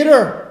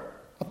theatre,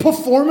 a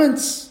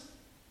performance.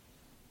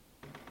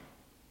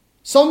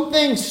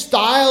 Something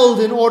styled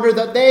in order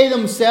that they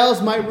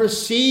themselves might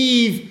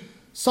receive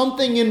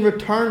something in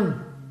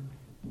return.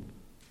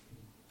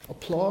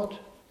 Applaud,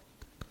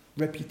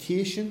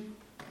 reputation.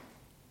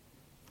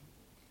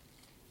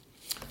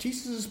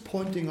 Jesus is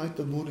pointing out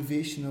the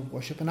motivation of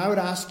worship. And I would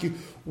ask you,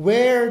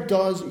 where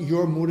does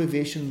your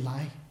motivation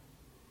lie?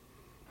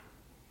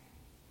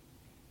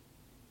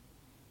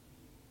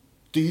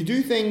 Do you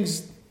do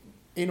things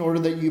in order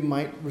that you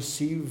might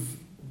receive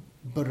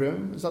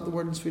beröm? Is that the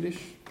word in Swedish?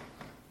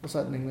 What's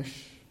that in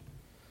English?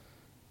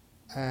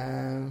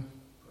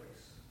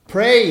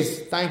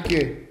 Praise. Thank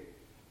you.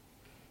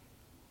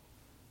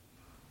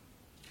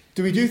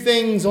 Do we do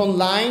things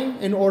online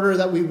in order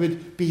that we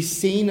would be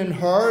seen and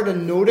heard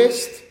and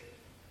noticed,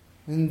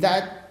 and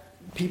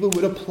that people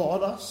would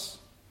applaud us?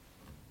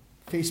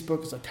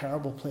 Facebook is a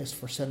terrible place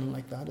for sinning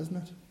like that, isn't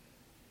it?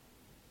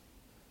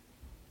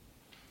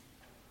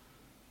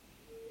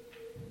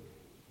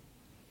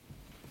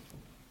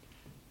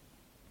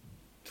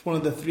 It's one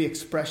of the three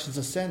expressions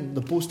of sin,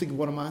 the boasting of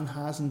what a man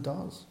has and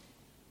does.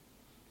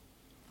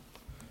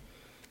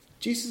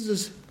 Jesus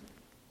is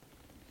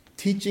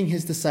teaching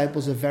his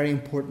disciples a very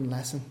important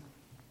lesson.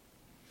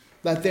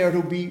 That there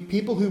will be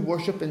people who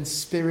worship in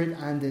spirit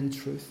and in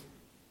truth.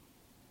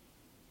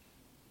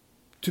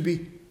 To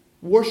be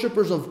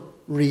worshippers of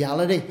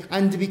reality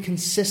and to be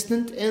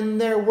consistent in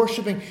their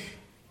worshipping,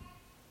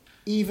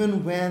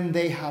 even when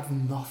they have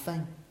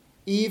nothing.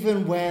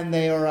 Even when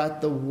they are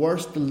at the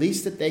worst, the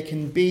least that they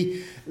can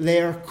be,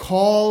 they are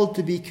called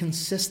to be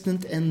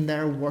consistent in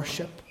their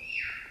worship.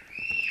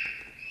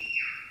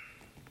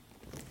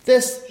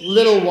 This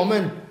little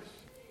woman,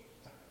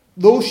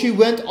 though she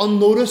went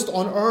unnoticed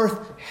on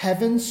earth,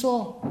 heaven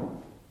saw.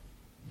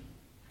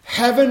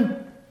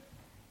 Heaven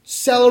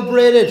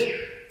celebrated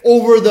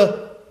over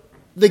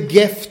the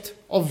gift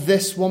of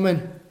this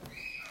woman.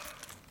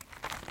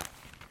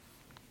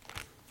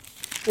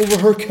 Over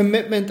her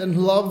commitment and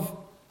love.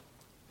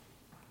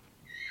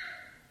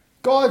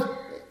 God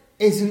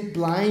isn't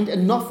blind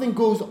and nothing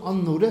goes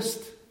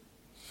unnoticed.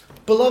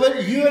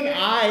 Beloved, you and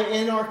I,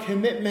 in our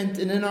commitment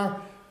and in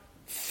our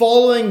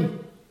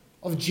following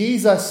of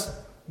Jesus,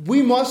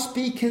 we must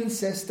be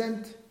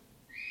consistent.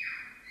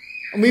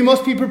 And we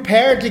must be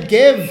prepared to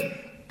give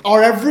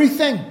our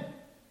everything.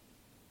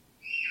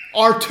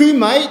 Our two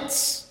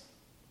mites.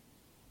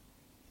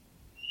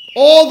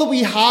 All that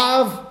we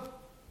have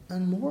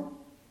and more.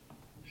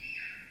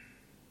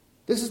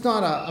 This is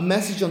not a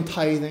message on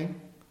tithing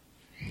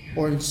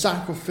or in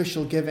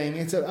sacrificial giving.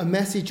 It's a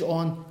message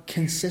on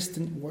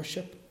consistent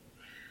worship.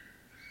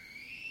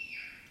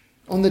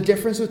 on the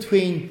difference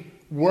between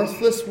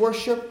worthless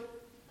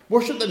worship,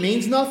 worship that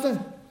means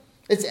nothing.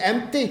 It's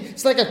empty.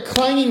 It's like a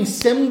clanging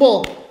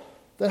cymbal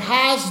that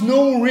has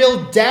no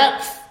real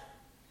depth.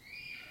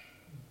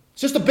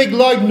 It's just a big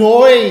loud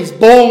noise.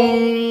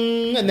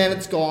 Boom! And then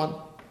it's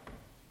gone.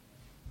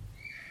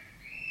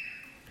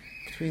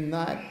 Between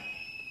that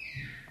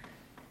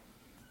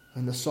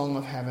and the song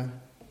of heaven,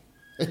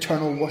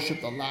 eternal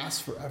worship that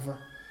lasts forever,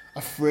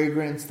 a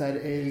fragrance that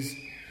is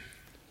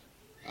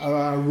an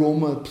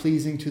aroma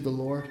pleasing to the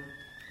Lord.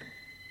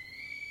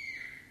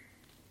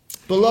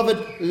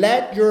 Beloved,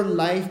 let your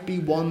life be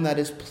one that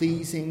is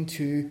pleasing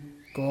to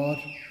God.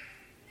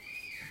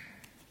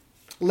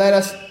 Let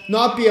us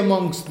not be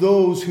amongst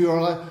those who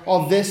are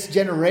of this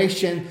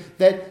generation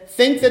that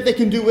think that they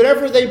can do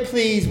whatever they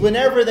please,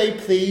 whenever they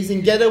please,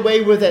 and get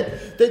away with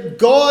it. That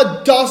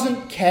God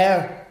doesn't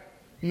care.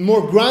 The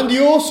more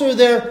grandiose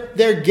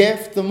their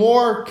gift, the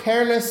more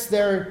careless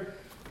their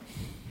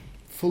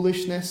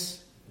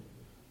foolishness,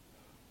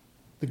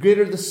 the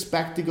greater the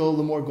spectacle,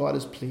 the more God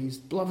is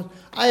pleased. Beloved,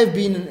 I have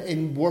been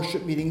in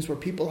worship meetings where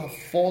people have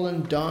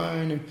fallen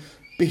down and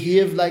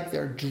behaved like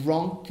they're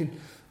drunk,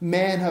 and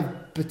men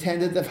have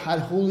pretended they've had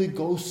Holy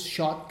Ghost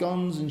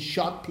shotguns and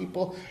shot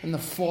people and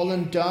they've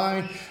fallen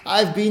down.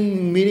 I've been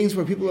in meetings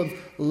where people have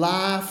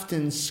laughed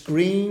and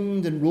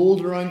screamed and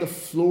rolled around the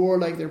floor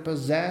like they're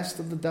possessed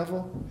of the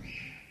devil.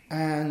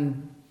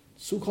 And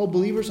so-called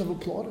believers have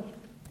applauded.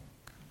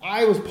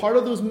 I was part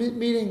of those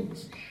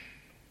meetings.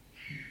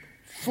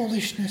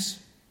 Foolishness.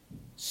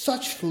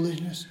 Such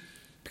foolishness.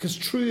 Because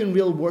true and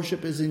real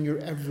worship is in your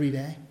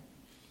everyday.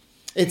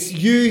 It's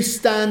you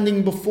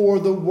standing before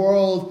the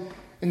world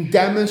and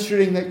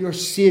demonstrating that your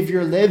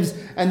Savior lives,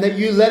 and that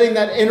you letting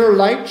that inner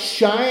light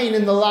shine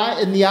in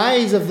the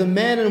eyes of the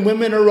men and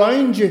women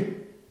around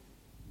you,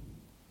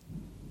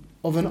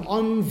 of an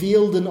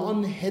unveiled and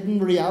unhidden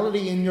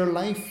reality in your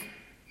life.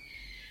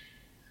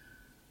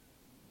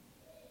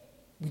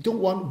 We don't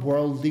want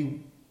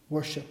worldly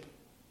worship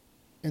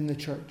in the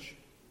church.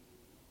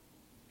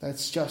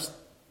 That's just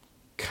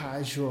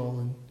casual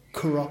and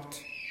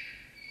corrupt.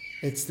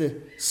 It's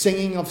the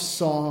singing of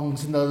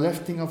songs and the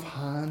lifting of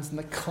hands and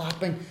the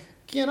clapping.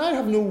 Again, I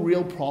have no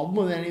real problem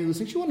with any of those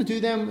things. You want to do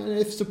them, and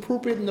if it's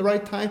appropriate in the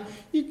right time,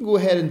 you can go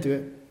ahead and do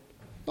it.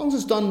 As long as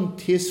it's done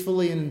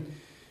tastefully and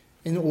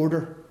in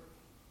order.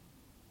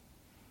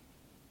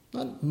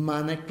 Not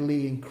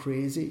manically and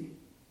crazy.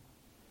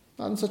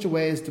 Not in such a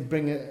way as to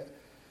bring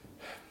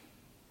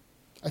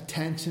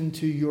attention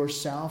to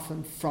yourself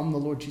and from the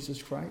Lord Jesus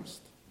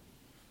Christ.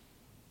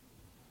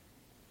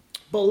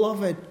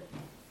 Beloved,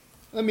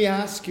 let me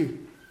ask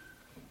you,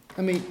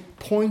 let me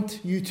point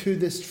you to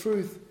this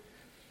truth.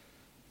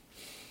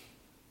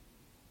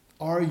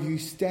 Are you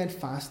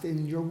steadfast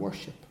in your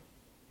worship,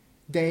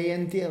 day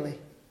and daily?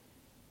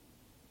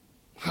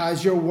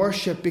 Has your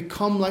worship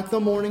become like the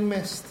morning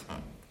mist?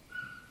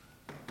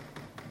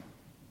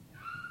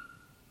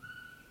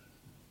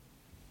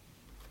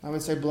 I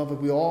would say, beloved,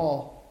 we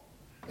all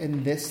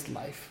in this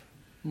life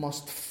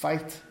must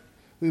fight.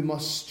 We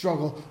must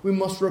struggle. We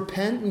must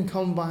repent and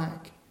come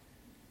back.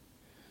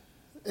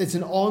 It's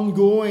an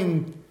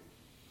ongoing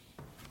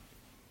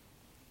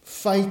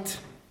fight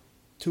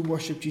to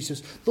worship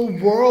Jesus. The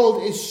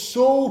world is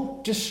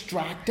so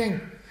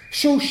distracting,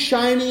 so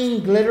shiny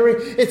and glittery.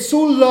 It's so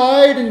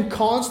loud and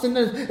constant.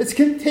 It's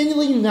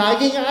continually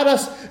nagging at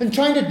us and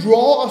trying to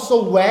draw us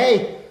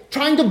away,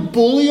 trying to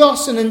bully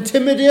us and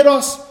intimidate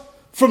us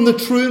from the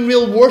true and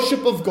real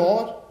worship of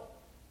God.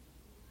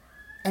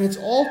 And it's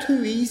all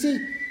too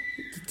easy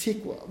to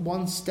take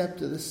one step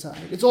to the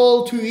side. It's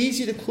all too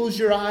easy to close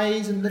your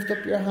eyes and lift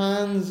up your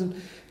hands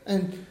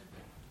and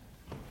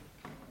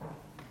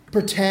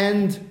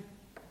pretend.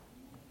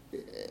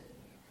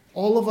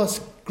 All of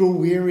us grow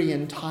weary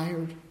and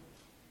tired.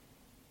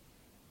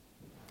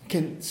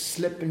 Can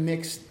slip and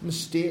make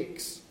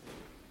mistakes.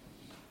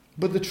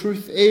 But the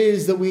truth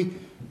is that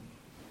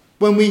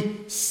when we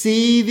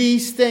see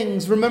these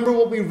things, remember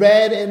what we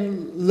read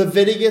in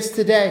Leviticus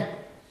today.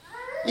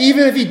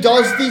 Even if he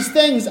does these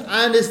things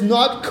and is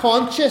not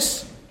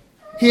conscious,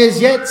 he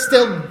is yet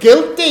still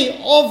guilty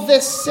of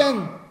this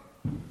sin.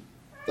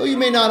 Though you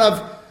may not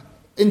have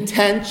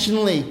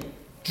intentionally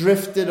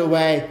drifted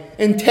away,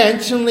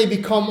 intentionally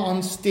become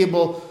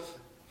unstable,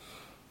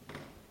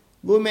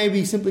 though it may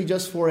be simply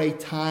just for a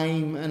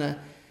time and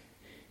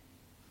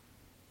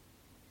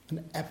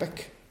an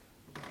epoch,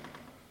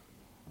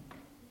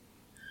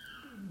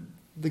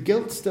 the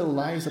guilt still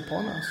lies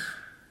upon us.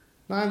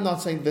 Now, I'm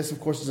not saying this, of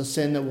course, is a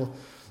sin that will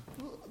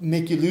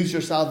make you lose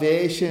your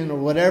salvation or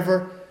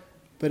whatever,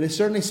 but it's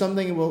certainly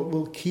something that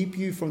will keep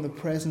you from the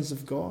presence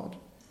of God.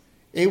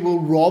 It will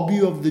rob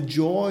you of the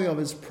joy of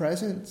His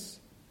presence,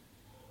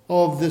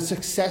 of the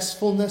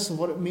successfulness of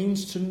what it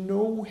means to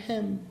know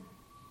Him.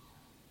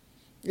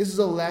 This is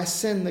a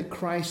lesson that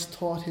Christ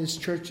taught His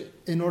church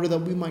in order that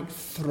we might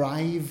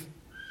thrive,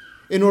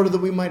 in order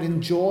that we might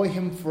enjoy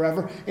Him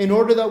forever, in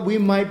order that we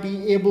might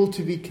be able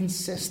to be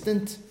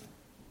consistent.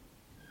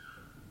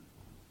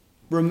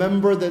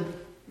 Remember that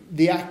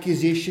the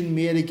accusation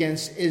made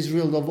against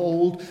Israel of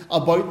old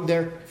about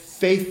their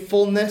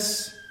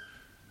faithfulness.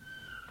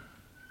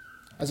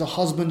 As a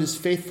husband is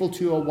faithful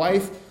to a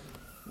wife,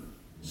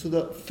 so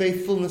the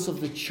faithfulness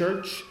of the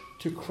church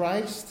to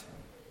Christ.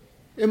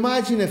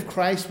 Imagine if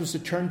Christ was to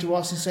turn to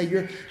us and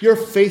say, your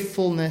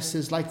faithfulness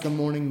is like the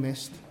morning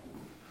mist.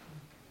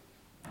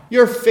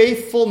 Your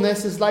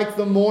faithfulness is like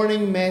the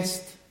morning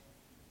mist,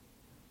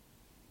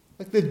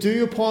 like the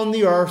dew upon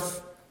the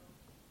earth,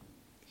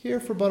 here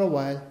for but a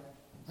while,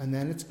 and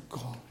then it's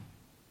gone.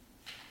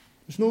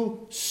 There's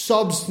no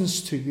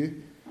substance to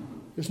you.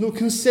 There's no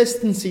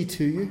consistency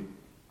to you.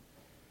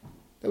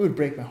 That would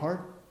break my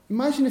heart.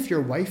 Imagine if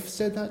your wife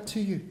said that to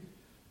you.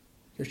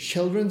 Your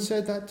children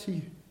said that to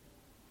you.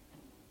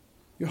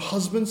 Your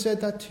husband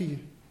said that to you.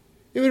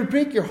 It would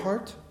break your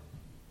heart.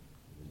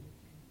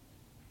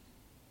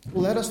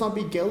 Let us not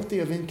be guilty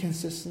of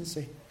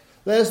inconsistency.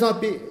 Let us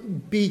not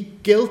be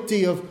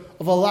guilty of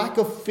a lack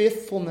of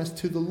faithfulness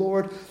to the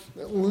Lord.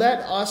 Let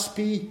us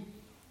be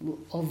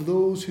of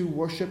those who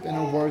worship in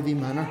a worthy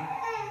manner.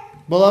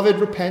 Beloved,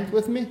 repent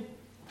with me.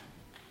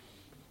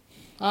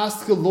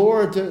 Ask the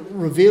Lord to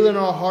reveal in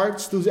our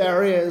hearts those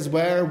areas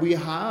where we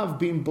have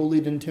been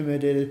bullied,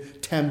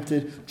 intimidated,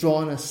 tempted,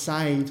 drawn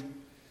aside.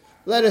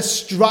 Let us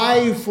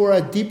strive for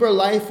a deeper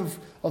life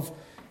of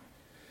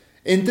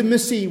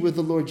intimacy with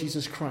the Lord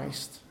Jesus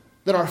Christ.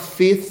 That our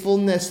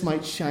faithfulness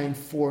might shine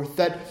forth.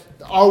 That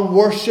our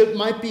worship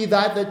might be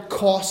that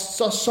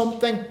costs us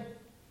something.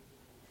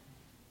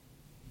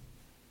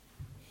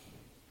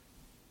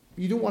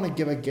 You don't want to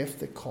give a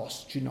gift that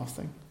costs you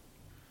nothing.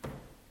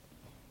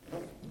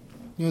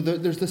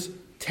 There's this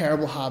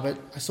terrible habit.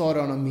 I saw it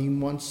on a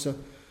meme once.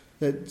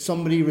 That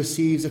somebody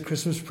receives a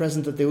Christmas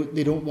present that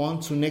they don't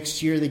want. So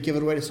next year they give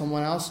it away to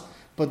someone else.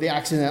 But they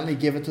accidentally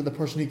give it to the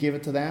person who gave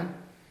it to them.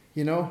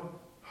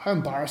 How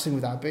embarrassing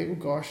would that be? Oh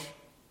gosh.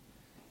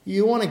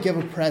 You want to give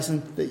a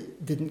present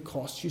that didn't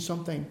cost you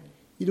something.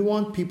 You don't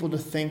want people to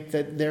think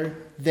that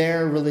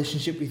their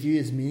relationship with you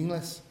is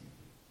meaningless.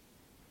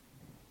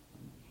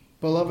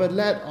 Beloved,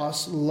 let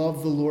us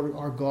love the Lord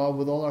our God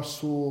with all our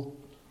soul,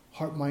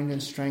 heart, mind,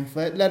 and strength.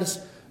 Let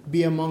us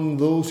be among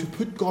those who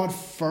put God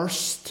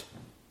first.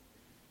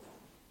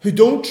 Who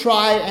don't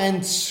try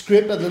and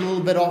scrape a little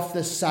bit off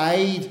the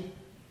side.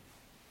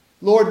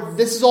 Lord,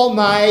 this is all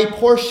my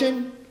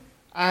portion,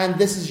 and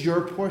this is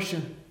your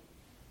portion.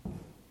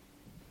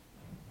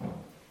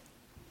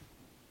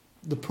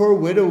 The poor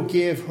widow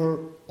gave her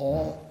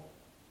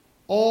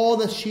all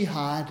that she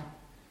had,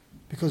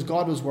 because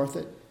God was worth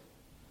it.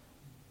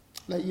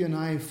 Let you and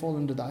I fall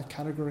into that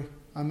category.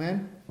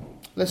 Amen.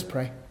 Let's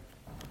pray.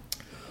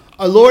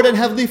 Our Lord and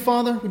Heavenly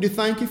Father, we do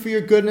thank you for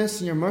your goodness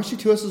and your mercy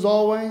to us as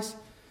always.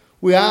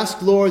 We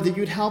ask, Lord, that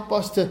you'd help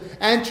us to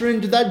enter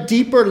into that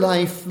deeper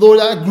life, Lord,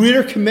 that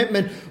greater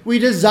commitment. We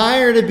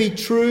desire to be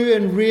true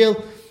and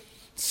real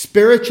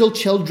spiritual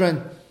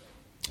children.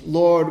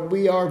 Lord,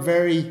 we are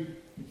very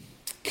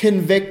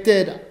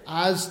convicted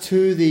as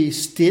to the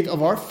state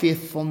of our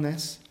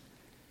faithfulness.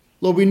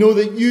 Lord, we know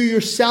that you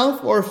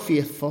yourself are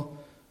faithful.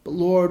 But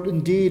Lord,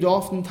 indeed,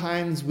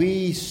 oftentimes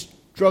we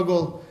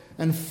struggle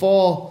and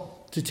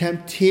fall to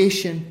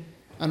temptation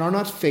and are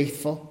not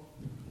faithful.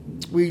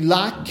 We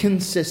lack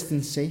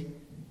consistency.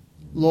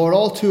 Lord,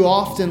 all too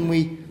often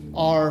we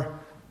are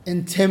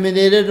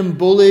intimidated and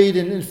bullied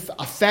and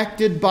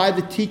affected by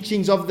the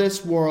teachings of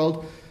this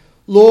world.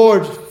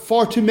 Lord,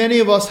 far too many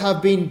of us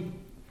have been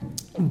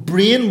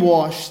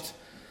brainwashed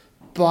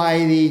by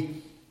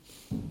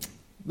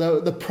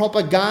the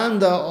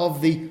propaganda of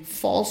the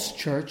false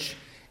church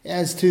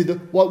as to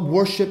what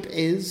worship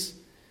is.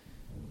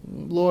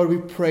 Lord, we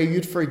pray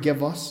you'd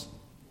forgive us.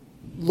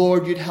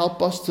 Lord, you'd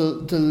help us to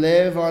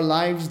live our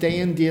lives day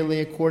and daily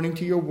according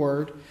to your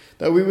word,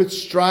 that we would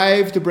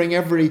strive to bring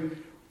every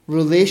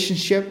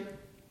relationship,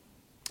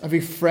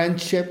 every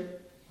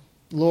friendship,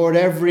 Lord,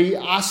 every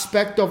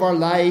aspect of our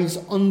lives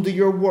under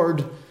your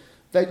word,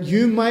 that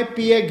you might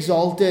be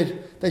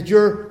exalted, that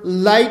your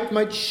light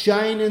might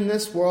shine in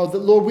this world, that,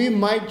 Lord, we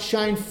might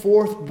shine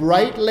forth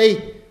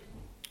brightly,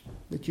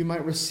 that you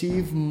might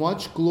receive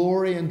much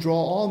glory and draw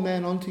all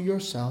men unto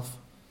yourself.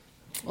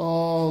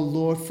 Oh,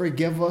 Lord,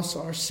 forgive us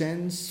our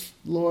sins,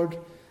 Lord,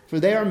 for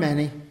they are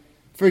many.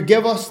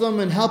 Forgive us them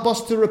and help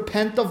us to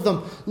repent of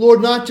them.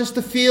 Lord, not just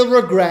to feel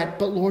regret,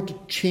 but, Lord, to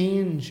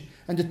change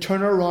and to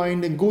turn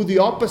around and go the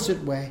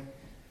opposite way.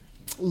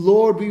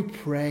 Lord, we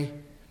pray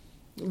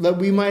that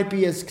we might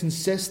be as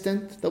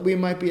consistent, that we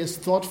might be as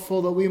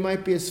thoughtful, that we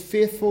might be as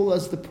faithful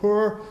as the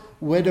poor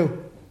widow.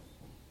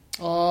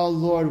 Oh,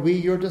 Lord, we,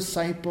 your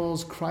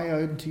disciples, cry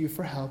out to you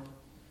for help.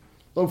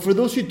 Lord, for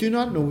those who do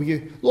not know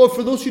you, Lord,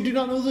 for those who do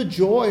not know the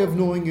joy of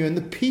knowing you and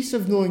the peace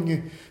of knowing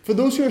you, for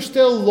those who are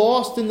still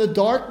lost in the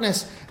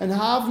darkness and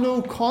have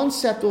no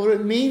concept of what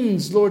it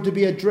means, Lord, to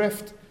be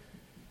adrift,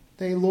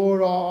 they,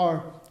 Lord,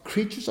 are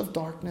creatures of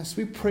darkness.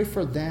 We pray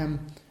for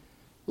them.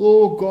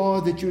 Oh,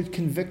 God, that you would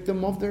convict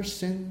them of their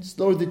sins.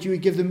 Lord, that you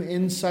would give them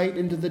insight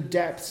into the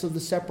depths of the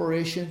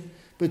separation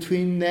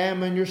between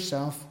them and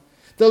yourself.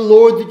 The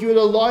Lord, that you would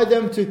allow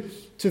them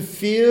to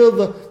feel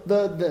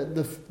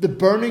the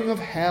burning of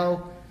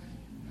hell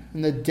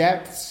and the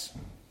depths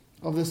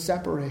of the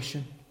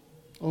separation.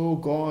 Oh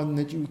God, and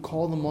that you would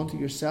call them unto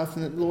yourself,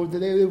 and that, Lord, that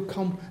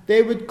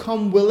they would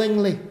come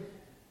willingly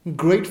and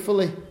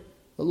gratefully.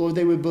 That, Lord,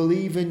 they would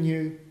believe in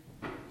you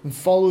and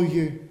follow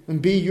you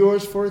and be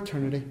yours for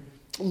eternity.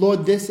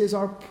 Lord, this is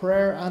our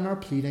prayer and our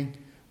pleading.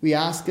 We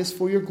ask this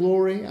for your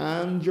glory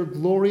and your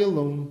glory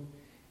alone.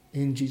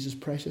 In Jesus'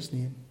 precious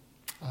name.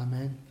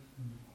 Amen.